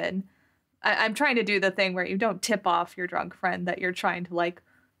conversation. I'm trying to do the thing where you don't tip off your drunk friend that you're trying to like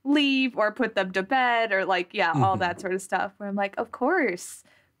leave or put them to bed or like, all that sort of stuff, where I'm like, of course,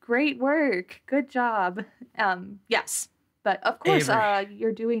 great work, good job. Yes, but of course, Avery.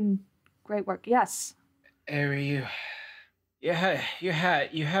 you're doing great work. Yes. Avery, you have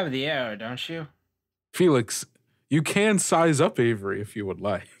the arrow, don't you? Felix, you can size up Avery if you would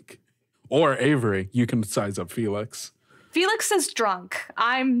like. Or Avery, you can size up Felix. Felix is drunk.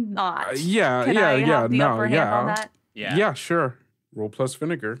 I'm not. Can Yeah, I have the upper hand on that? Yeah, sure. Roll plus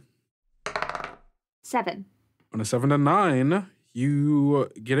vinegar. 7. On a 7 to 9, you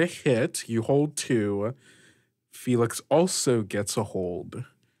get a hit. You hold 2. Felix also gets a hold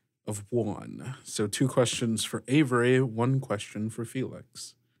of 1. So 2 questions for Avery, 1 question for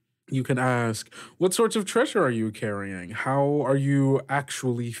Felix. You can ask, what sorts of treasure are you carrying? How are you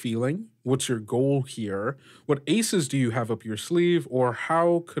actually feeling? What's your goal here? What aces do you have up your sleeve? Or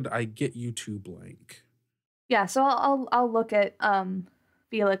how could I get you to blank? Yeah, so I'll look at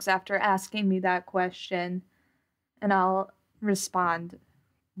Felix after asking me that question, and I'll respond,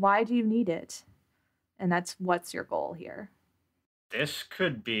 why do you need it? And that's, what's your goal here? This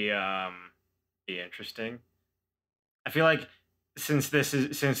could be interesting. I feel like since this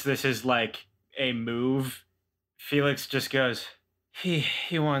is like a move, Felix just goes, he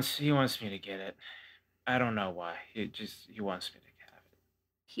wants me to get it. I don't know why. He wants me to have it.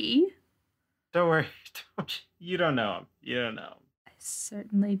 He? Don't worry. You don't know him. You don't know him. I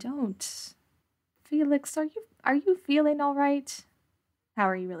certainly don't. Felix, are you feeling all right? How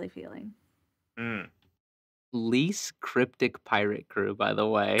are you really feeling? Least cryptic pirate crew, by the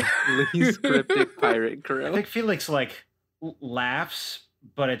way. Least cryptic pirate crew. I think Felix like laughs,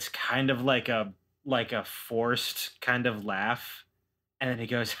 but it's kind of like a forced kind of laugh, and then he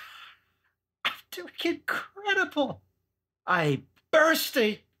goes, "I'm doing incredible. I burst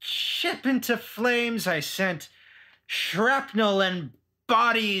a ship into flames. I sent shrapnel and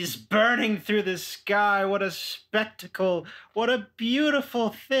bodies burning through the sky. What a spectacle! What a beautiful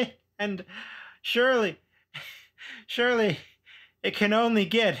thing! And surely it can only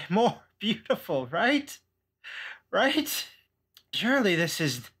get more beautiful, right? Right? Surely this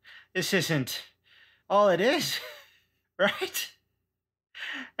isn't all it is, right?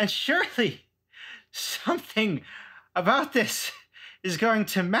 And surely something about this is going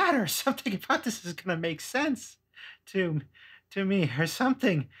to matter. Something about this is going to make sense to me or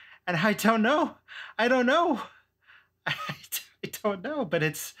something. And I don't know. I don't know, but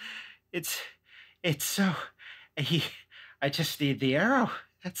it's so I just need the arrow.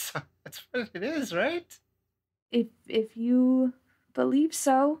 That's what it is, right? If you believe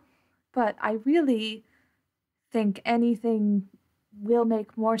so, but I really think anything will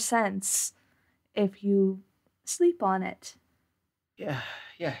make more sense if you sleep on it. Yeah.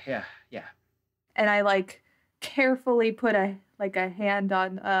 And I like carefully put a hand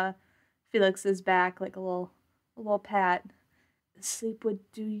on Felix's back, like a little pat. Sleep would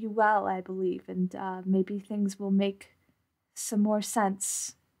do you well, I believe, and maybe things will make some more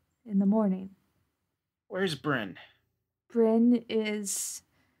sense in the morning. Where's Bryn? Bryn is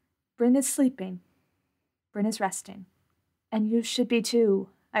sleeping. Bryn is resting. And you should be too.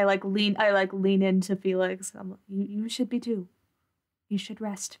 I lean into Felix. You should be too. You should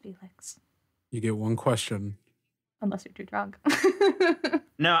rest, Felix. You get one question. Unless you're too drunk.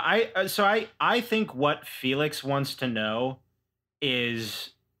 No, I think what Felix wants to know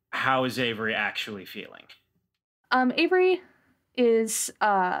is, how is Avery actually feeling? Avery is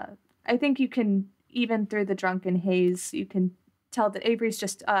I think you can, even through the drunken haze, you can tell that Avery's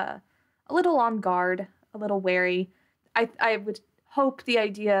just a little on guard, a little wary. I would hope the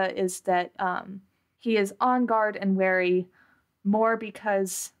idea is that he is on guard and wary more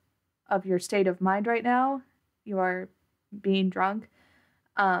because of your state of mind right now. You are being drunk.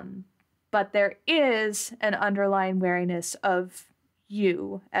 But there is an underlying wariness of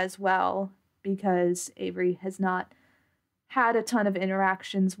you as well, because Avery has not had a ton of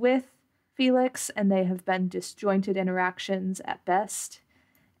interactions with Felix, and they have been disjointed interactions at best.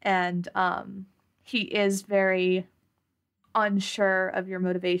 And he is very unsure of your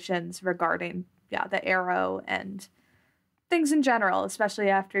motivations regarding the arrow and things in general, especially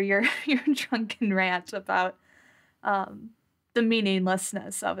after your drunken rant about the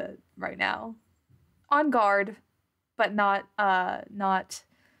meaninglessness of it right now. On guard, but not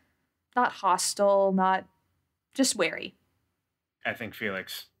hostile, not just wary. I think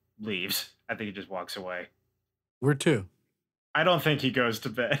Felix leaves. I think he just walks away. Where to? I don't think he goes to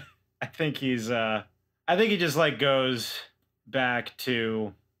bed. I think he just like goes back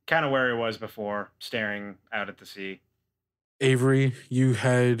to kind of where he was before, staring out at the sea. Avery, you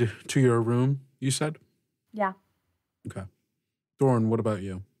head to your room, you said? Yeah. Okay. Thorin, what about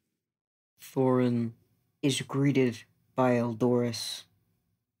you? Thorin is greeted by Eldoris,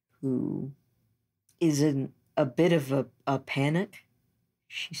 who is in a bit of a panic.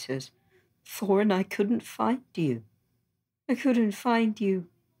 She says, Thorin, I couldn't find you. I couldn't find you.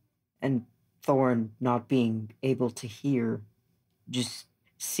 And Thorin, not being able to hear, just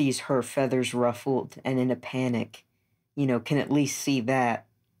sees her feathers ruffled and in a panic, can at least see that.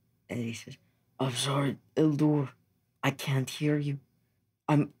 And he says, I'm sorry, Eldor. I can't hear you.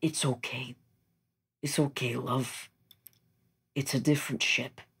 It's okay. It's okay, love. It's a different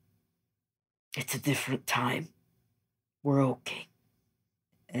ship. It's a different time. We're okay.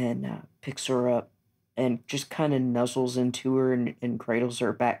 And picks her up and just kind of nuzzles into her and cradles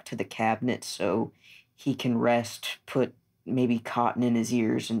her back to the cabinet so he can rest, put maybe cotton in his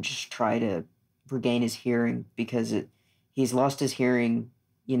ears, and just try to regain his hearing, because he's lost his hearing,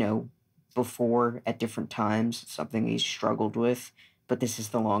 before at different times. It's something he's struggled with, but this is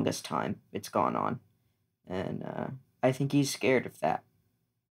the longest time it's gone on. And I think he's scared of that.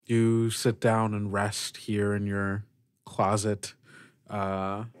 You sit down and rest here in your closet,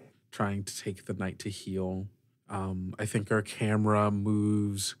 trying to take the night to heal. I think our camera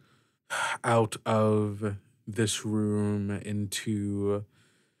moves out of this room into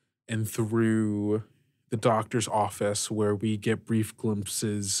and through the doctor's office, where we get brief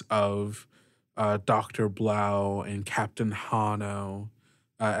glimpses of Dr. Blau and Captain Hano,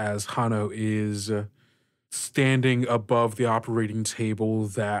 as Hano is standing above the operating table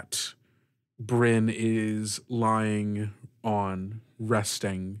that Bryn is lying on,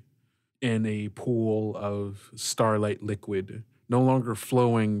 resting in a pool of starlight liquid, no longer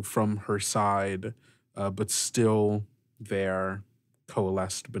flowing from her side, but still there,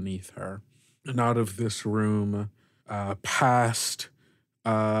 coalesced beneath her. And out of this room, past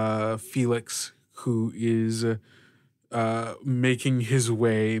Felix, who is making his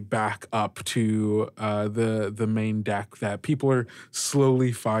way back up to the main deck that people are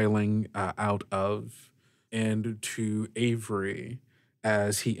slowly filing out of, and to Avery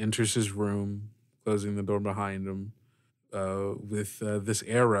as he enters his room, closing the door behind him, with this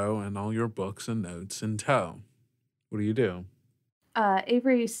arrow and all your books and notes in tow. What do you do?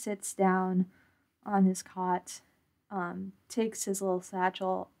 Avery sits down on his cot, takes his little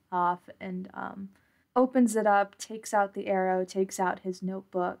satchel off, and opens it up, takes out the arrow, takes out his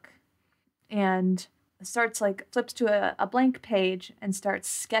notebook, and flips to a blank page and starts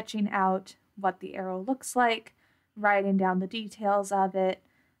sketching out what the arrow looks like, writing down the details of it,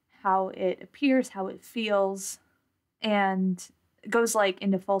 how it appears, how it feels, and goes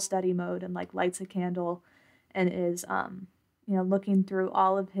into full study mode and lights a candle and is, looking through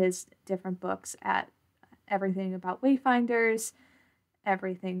all of his different books at everything about wayfinders,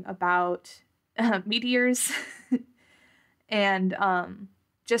 everything about meteors, and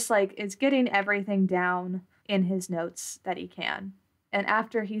just like is getting everything down in his notes that he can. And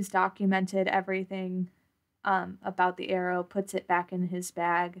after he's documented everything about the arrow, puts it back in his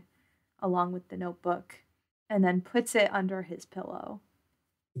bag along with the notebook, and then puts it under his pillow.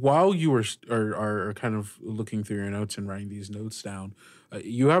 While you are kind of looking through your notes and writing these notes down,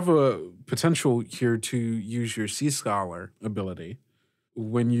 you have a potential here to use your Sea Scholar ability.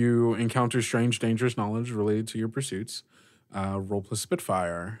 When you encounter strange, dangerous knowledge related to your pursuits, roll plus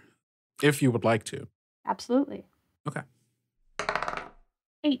Spitfire, if you would like to. Absolutely. Okay.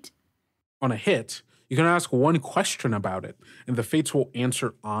 8. On a hit, you can ask one question about it, and the fates will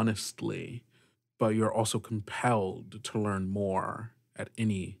answer honestly, but you're also compelled to learn more at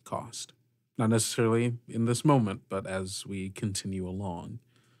any cost. Not necessarily in this moment, but as we continue along.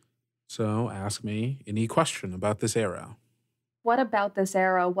 So ask me any question about this arrow. What about this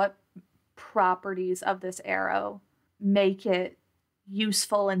arrow? What properties of this arrow make it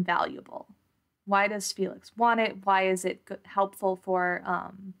useful and valuable? Why does Felix want it? Why is it helpful for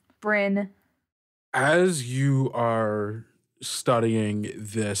Bryn? As you are studying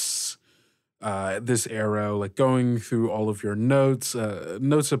this arrow, like going through all of your notes,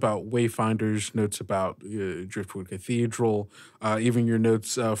 notes about Wayfinders, notes about Driftwood Cathedral, even your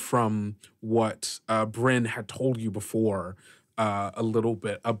notes from what Bryn had told you before, a little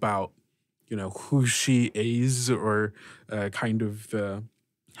bit about, who she is, or kind of the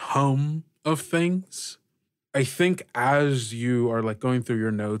hum of things. I think as you are like going through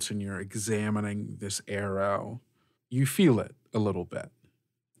your notes and you're examining this arrow, you feel it a little bit.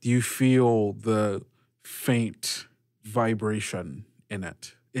 You feel the faint vibration in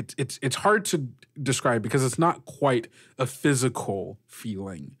it. It's hard to describe because it's not quite a physical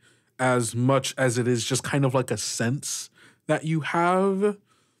feeling as much as it is just kind of like a sense that you have,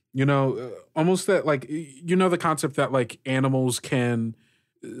 almost that like, the concept that like animals can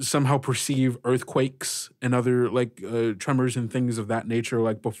somehow perceive earthquakes and other like tremors and things of that nature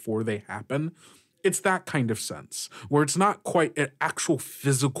like before they happen. It's that kind of sense where it's not quite an actual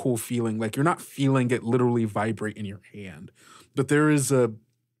physical feeling. Like you're not feeling it literally vibrate in your hand, but there is a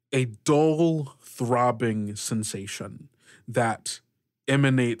dull throbbing sensation that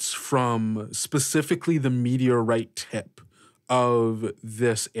emanates from specifically the meteorite tip of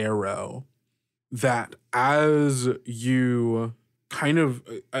this arrow that as you kind of,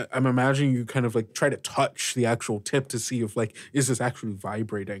 I'm imagining you kind of like try to touch the actual tip to see if like, is this actually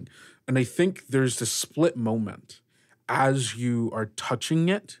vibrating? And I think there's this split moment as you are touching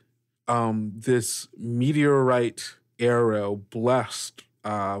it. This meteorite arrow blessed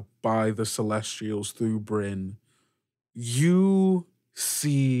by the Celestials through Bryn, you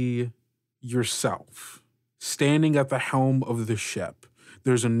see yourself standing at the helm of the ship.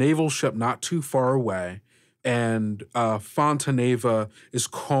 There's a naval ship not too far away, and Fontaneva is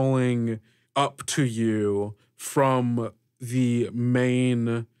calling up to you from the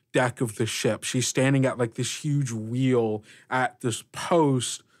main deck of the ship. She's standing at like this huge wheel at this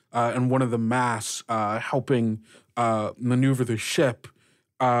post and one of the masts helping maneuver the ship.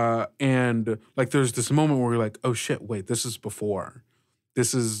 And like there's this moment where you're like, oh shit, wait, this is before.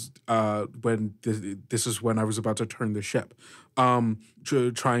 This is when I was about to turn the ship,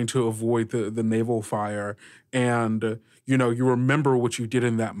 trying to avoid the naval fire. And, you remember what you did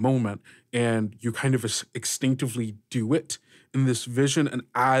in that moment and you kind of instinctively do it in this vision. And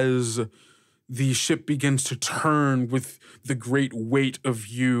as the ship begins to turn with the great weight of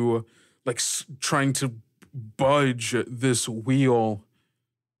you, like trying to budge this wheel,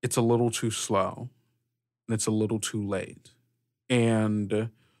 it's a little too slow and it's a little too late.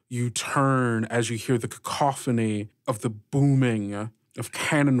 And you turn as you hear the cacophony of the booming of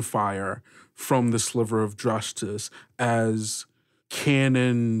cannon fire from the Sliver of Justice as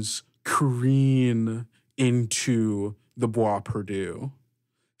cannons careen into the Bois Perdu,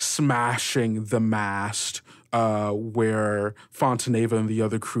 smashing the mast where Fontaneva and the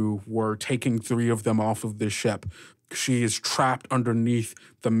other crew were, taking 3 of them off of the ship. She is trapped underneath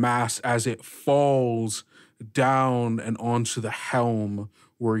the mast as it falls down and onto the helm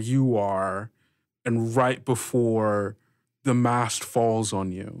where you are, and right before the mast falls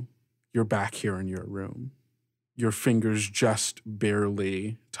on you, you're back here in your room. Your fingers just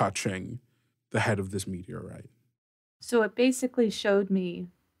barely touching the head of this meteorite. So it basically showed me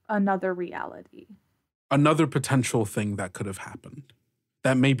another reality. Another potential thing that could have happened,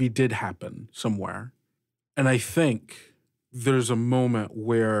 that maybe did happen somewhere. And I think there's a moment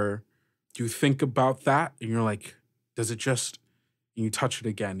where You think about that and you're like, does it just, and you touch it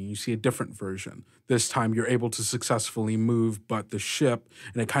again and you see a different version. This time you're able to successfully move, but the ship,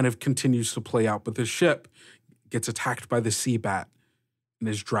 and it kind of continues to play out, but the ship gets attacked by the sea bat and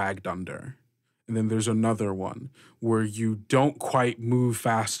is dragged under. And then there's another one where you don't quite move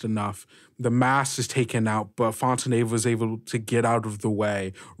fast enough. The mast is taken out, but Fontenay was able to get out of the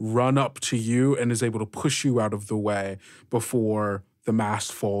way, run up to you, and is able to push you out of the way before the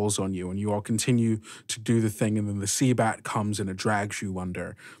mast falls on you. And you all continue to do the thing, and then the sea bat comes and it drags you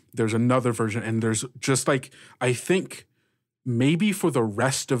under. There's another version, and there's just like, I think maybe for the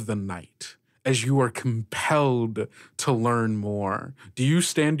rest of the night, as you are compelled to learn more, do you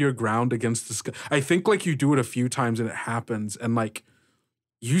stand your ground against the sky? I think like you do it a few times and it happens, and like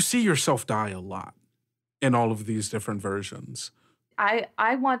you see yourself die a lot in all of these different versions.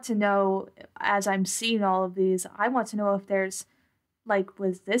 I want to know, as I'm seeing all of these, I want to know if there's, like,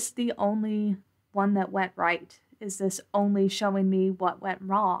 was this the only one that went right? Is this only showing me what went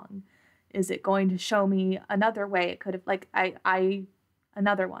wrong? Is it going to show me another way it could have, like,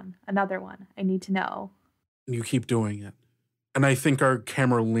 another one. I need to know. You keep doing it. And I think our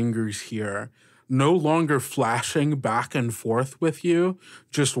camera lingers here, no longer flashing back and forth with you,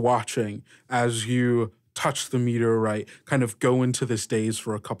 just watching as you touch the meteorite, kind of go into this daze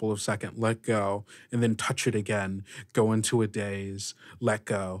for a couple of seconds, let go, and then touch it again, go into a daze, let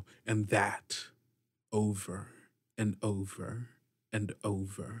go, and that over and over and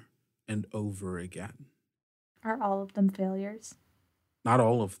over and over again. Are all of them failures? Not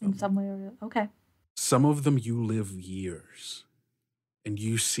all of them. In some way or other. Okay. Some of them you live years, and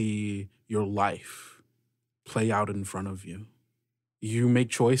you see your life play out in front of you. You make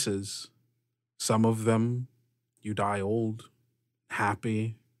choices. Some of them you die old,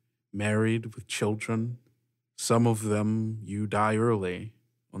 happy, married with children. Some of them you die early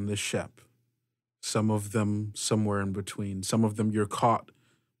on this ship. Some of them somewhere in between. Some of them you're caught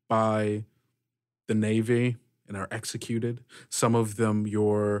by the Navy and are executed. Some of them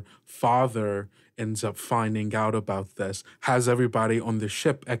your father ends up finding out about this, has everybody on the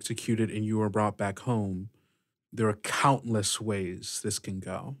ship executed, and you are brought back home. There are countless ways this can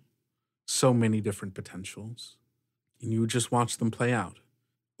go. So many different potentials. And you just watch them play out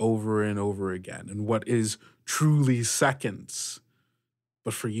over and over again. And what is truly seconds,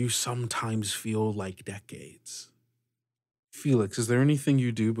 but for you sometimes feel like decades. Felix, is there anything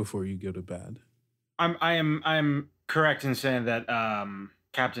you do before you go to bed? I'm correct in saying that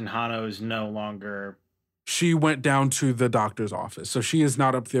Captain Hano is no longer. She went down to the doctor's office, so she is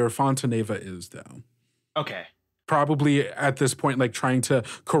not up there. Fonteneva is, though. Okay. Probably at this point, like trying to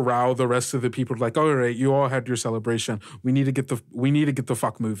corral the rest of the people. Like, all right, you all had your celebration. We need to get the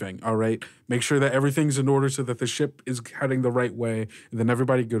fuck moving. All right, make sure that everything's in order so that the ship is heading the right way, and then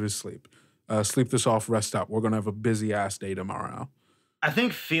everybody go to sleep. Sleep this off, rest up. We're gonna have a busy ass day tomorrow. I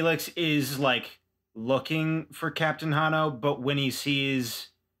think Felix is like looking for Captain Hano, but when he sees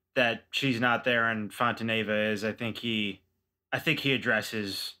that she's not there and Fonteneva is, I think he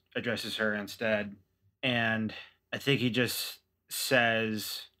addresses her instead, and I think he just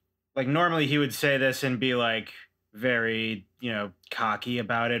says, like, normally he would say this and be like very, cocky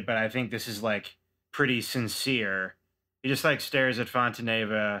about it, but I think this is like pretty sincere. He just like stares at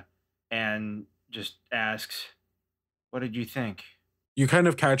Fonteneva and just asks, "What did you think?" You kind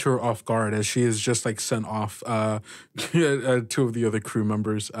of catch her off guard as she is just like sent off two of the other crew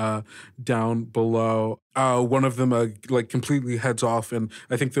members down below. One of them like completely heads off, and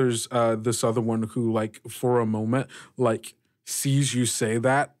I think there's this other one who like for a moment like sees you say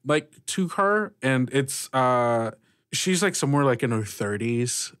that like to her, and it's she's like somewhere like in her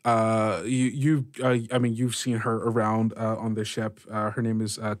 30s. I mean you've seen her around on the ship. Her name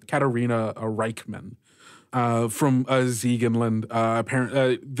is Katarina Reichman. From Ziegenland.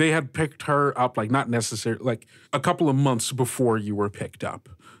 Apparently, they had picked her up, like, not necessarily, like, a couple of months before you were picked up.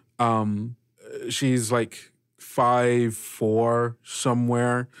 She's, like, 5'4",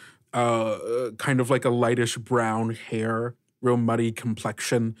 somewhere. Kind of like a lightish brown hair, real muddy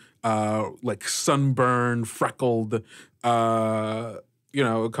complexion, like sunburn, freckled, a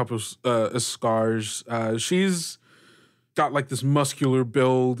couple of scars. She's got like this muscular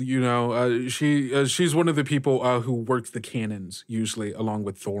build, she's one of the people who works the cannons usually along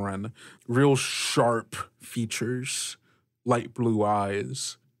with Thorin. Real sharp features, light blue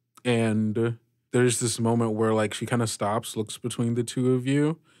eyes. And there's this moment where like she kind of stops, looks between the two of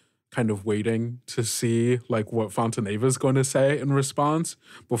you, kind of waiting to see like what Fonteneva's going to say in response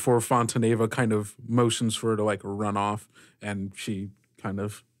before Fonteneva kind of motions for her to like run off, and she kind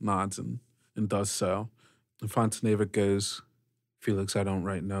of nods and does so. And Fonteneva goes, Felix, I don't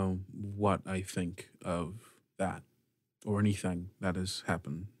right know what I think of that or anything that has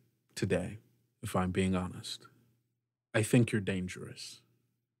happened today, if I'm being honest. I think you're dangerous.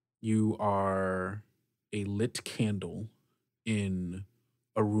 You are a lit candle in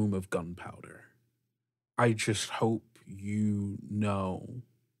a room of gunpowder. I just hope you know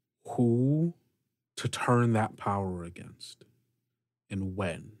who to turn that power against and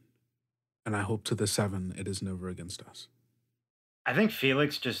when. And I hope to the 7 it is never against us. I think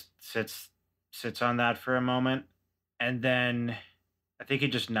Felix just sits on that for a moment, and then I think he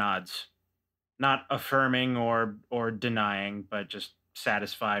just nods, not affirming or denying, but just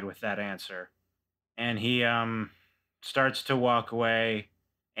satisfied with that answer. And he starts to walk away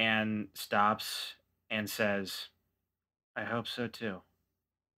and stops and says, "I hope so too."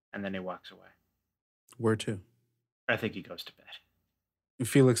 And then he walks away. Where to? I think he goes to bed.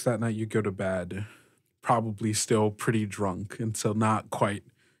 Felix, that night you go to bed, probably still pretty drunk, and so not quite,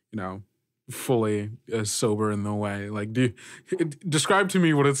 fully sober in the way. Like, describe to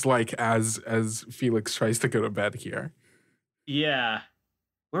me what it's like as Felix tries to go to bed here. Yeah.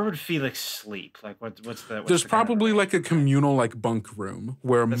 Where would Felix sleep? Like, what's the? There's probably like a communal bunk room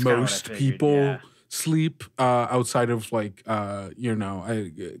where most people sleep outside of Captain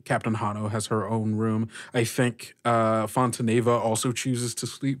Hano has her own room. I think Fontaneva also chooses to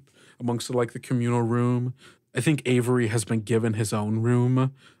sleep amongst the communal room. I think Avery has been given his own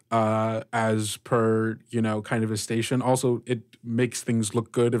room as per, kind of his station. Also, it makes things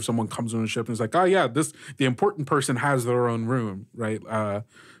look good if someone comes on a ship and is like, oh yeah, the important person has their own room, right?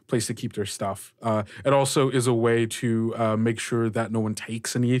 Place to keep their stuff. It also is a way to make sure that no one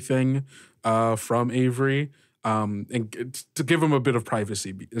takes anything from Avery, and to give him a bit of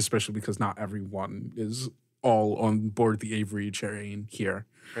privacy, especially because not everyone is all on board the Avery train here.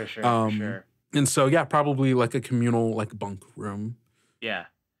 For sure, for sure. And so, yeah, probably like a communal bunk room. Yeah,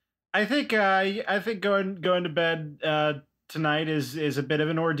 I think going to bed tonight is a bit of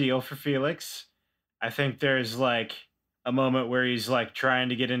an ordeal for Felix. I think there's a moment where he's trying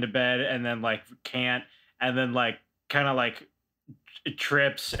to get into bed and then can't, and then kind of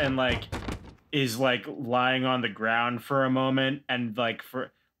trips and is lying on the ground for a moment, and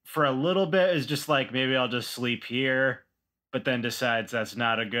for a little bit is just maybe I'll just sleep here, but then decides that's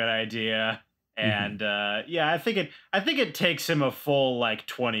not a good idea. And yeah, I think it takes him a full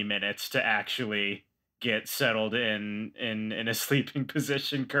 20 minutes to actually get settled in a sleeping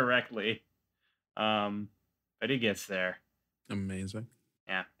position correctly. But he gets there. Amazing.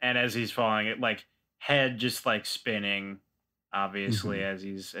 Yeah. And as he's falling, it head just spinning, obviously, as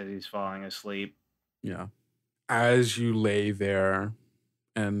he's falling asleep. Yeah. As you lay there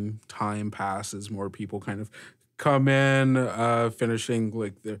and time passes, more people kind of come in, finishing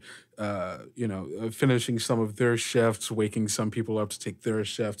finishing some of their shifts, waking some people up to take their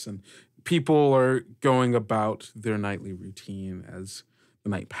shifts, and people are going about their nightly routine as the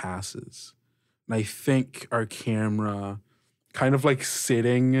night passes. And I think our camera kind of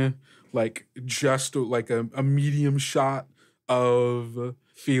sitting, just a medium shot of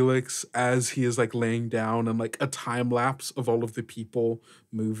Felix as he is laying down, and a time lapse of all of the people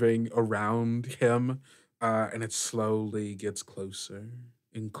moving around him. And it slowly gets closer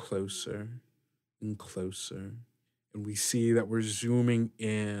and closer and closer. And we see that we're zooming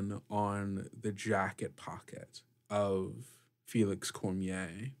in on the jacket pocket of Felix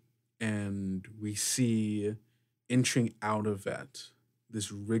Cormier. And we see, inching out of it,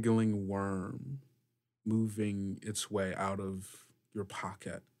 this wriggling worm moving its way out of your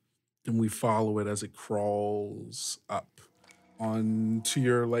pocket. And we follow it as it crawls up onto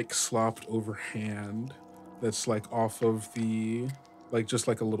your slopped over hand that's off of the just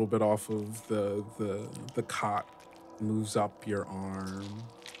a little bit off of the cot, moves up your arm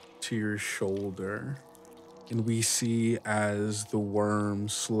to your shoulder. And we see as the worm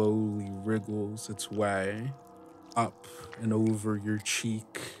slowly wriggles its way up and over your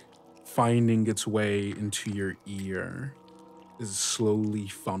cheek, finding its way into your ear, as it slowly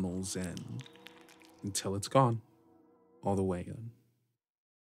funnels in until it's gone, all the way in.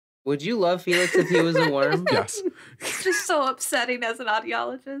 Would you love Felix if he was a worm? Yes. It's just so upsetting as an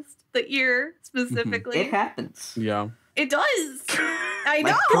audiologist. The ear, specifically. It happens. Yeah. It does. I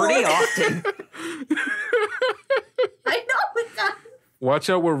know. Pretty often. I know it does. Watch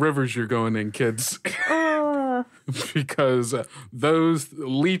out what rivers you're going in, kids. Because those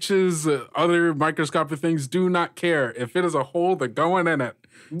leeches, other microscopic things do not care. If it is a hole, they're going in it.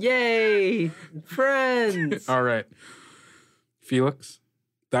 Yay! Friends! All right. Felix,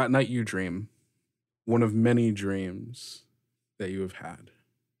 that night you dream, one of many dreams that you have had,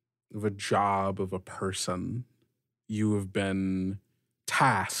 of a job, of a person you have been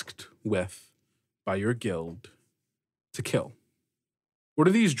tasked with by your guild to kill. What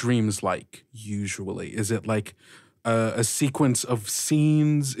are these dreams like usually? Is it like a sequence of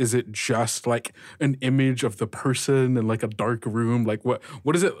scenes? Is it just like an image of the person in like a dark room? Like what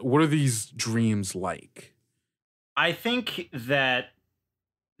is it? What are these dreams like? I think that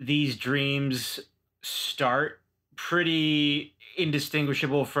these dreams start pretty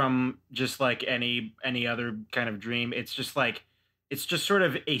indistinguishable from just like any other kind of dream. It's just sort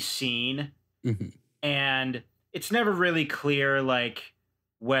of a scene, and it's never really clear like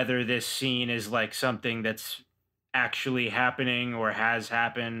whether this scene is like something that's actually happening or has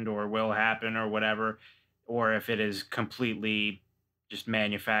happened or will happen or whatever, or if it is completely just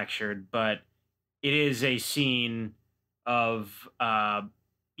manufactured. But it is a scene of the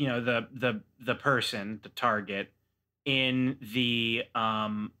person, the target, in the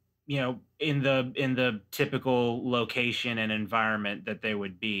in the typical location and environment that they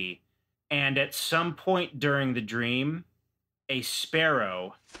would be. And at some point during the dream, a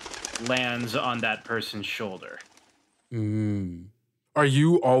sparrow lands on that person's shoulder. Are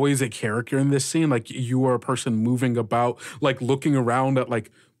you always a character in this scene? Like you are a person moving about, like looking around at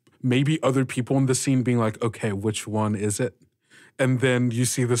like maybe other people in the scene being like, okay, which one is it? And then you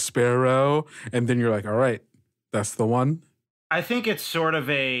see the sparrow and then you're like, all right, that's the one. I think it's sort of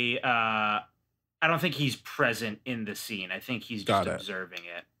I don't think he's present in the scene. I think he's just observing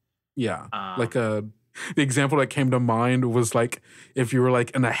it. Yeah. The example that came to mind was like if you were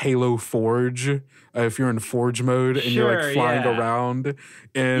like in a Halo Forge, if you're in Forge mode and you're like flying around.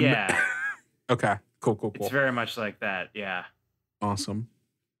 And okay, cool. It's very much like that. Yeah. Awesome.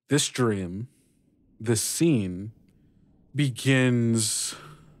 This dream, this scene begins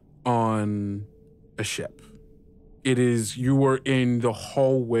on a ship. It is, you are in the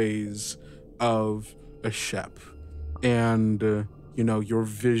hallways of a ship and your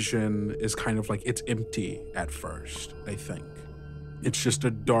vision is kind of like, it's empty at first, I think. It's just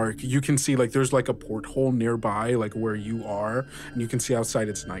a dark, you can see like there's like a porthole nearby, like where you are, and you can see outside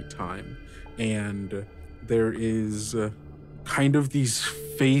it's nighttime. And there is kind of these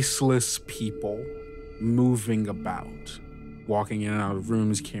faceless people moving about, walking in and out of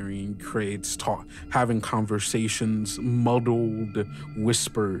rooms, carrying crates, having conversations, muddled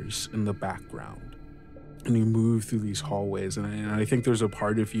whispers in the background. And you move through these hallways, and I think there's a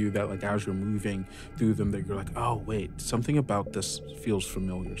part of you that, like, as you're moving through them, that you're like, oh, wait, something about this feels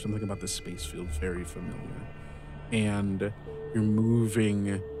familiar. Something about this space feels very familiar. And you're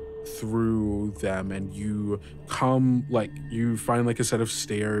moving through them, and you come, like, you find, like, a set of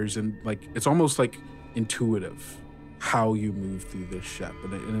stairs, and, like, it's almost, like, intuitive how you move through this ship.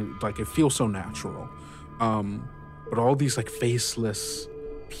 And it feels so natural. But all these, like, faceless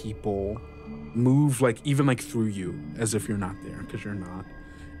people move like even like through you as if you're not there, because you're not.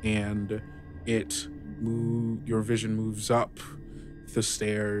 And your vision moves up the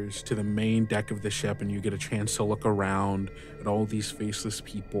stairs to the main deck of the ship, and you get a chance to look around at all these faceless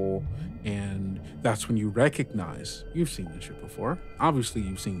people. And that's when you recognize you've seen this ship before. Obviously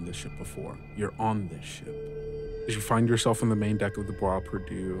you've seen this ship before. You're on this ship. As you find yourself on the main deck of the Bois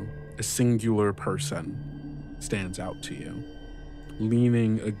Perdu, a singular person stands out to you,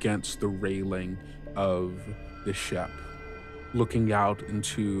 leaning against the railing of the ship, looking out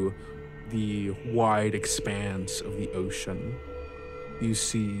into the wide expanse of the ocean. You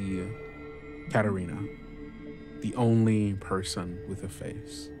see Katerina, the only person with a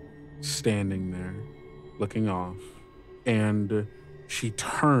face, standing there, looking off, and she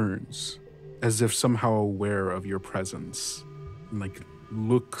turns as if somehow aware of your presence, and like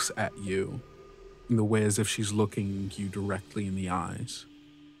looks at you in the way as if she's looking you directly in the eyes.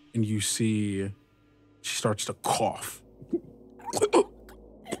 And you see she starts to cough,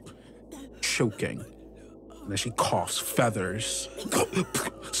 choking. And as she coughs, feathers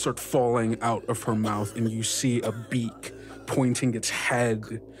start falling out of her mouth, and you see a beak pointing its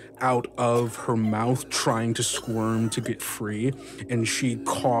head out of her mouth, trying to squirm to get free. And she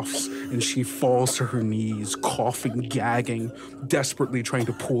coughs and she falls to her knees, coughing, gagging, desperately trying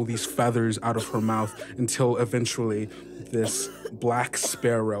to pull these feathers out of her mouth, until eventually this black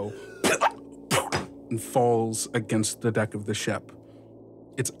sparrow and falls against the deck of the ship.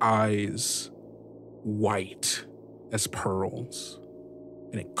 Its eyes white as pearls,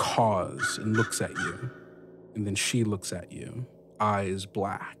 and it caws and looks at you. And then she looks at you, eyes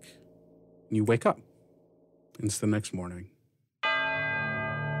black. And you wake up. It's the next morning.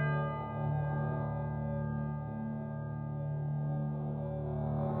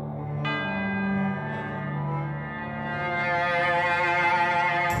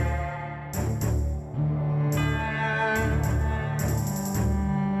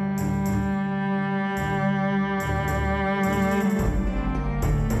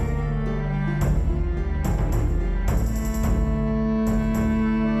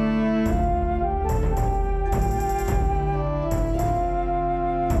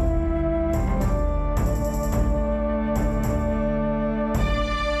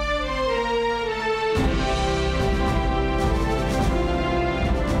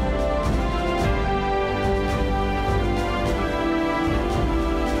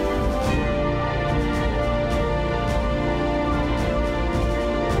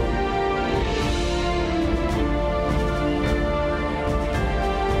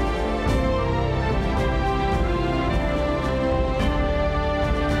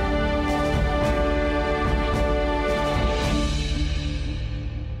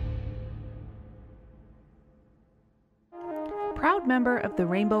 proud member of the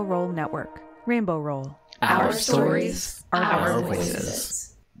Rainbow Roll Network. Rainbow Roll. Our stories, our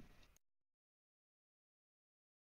voices.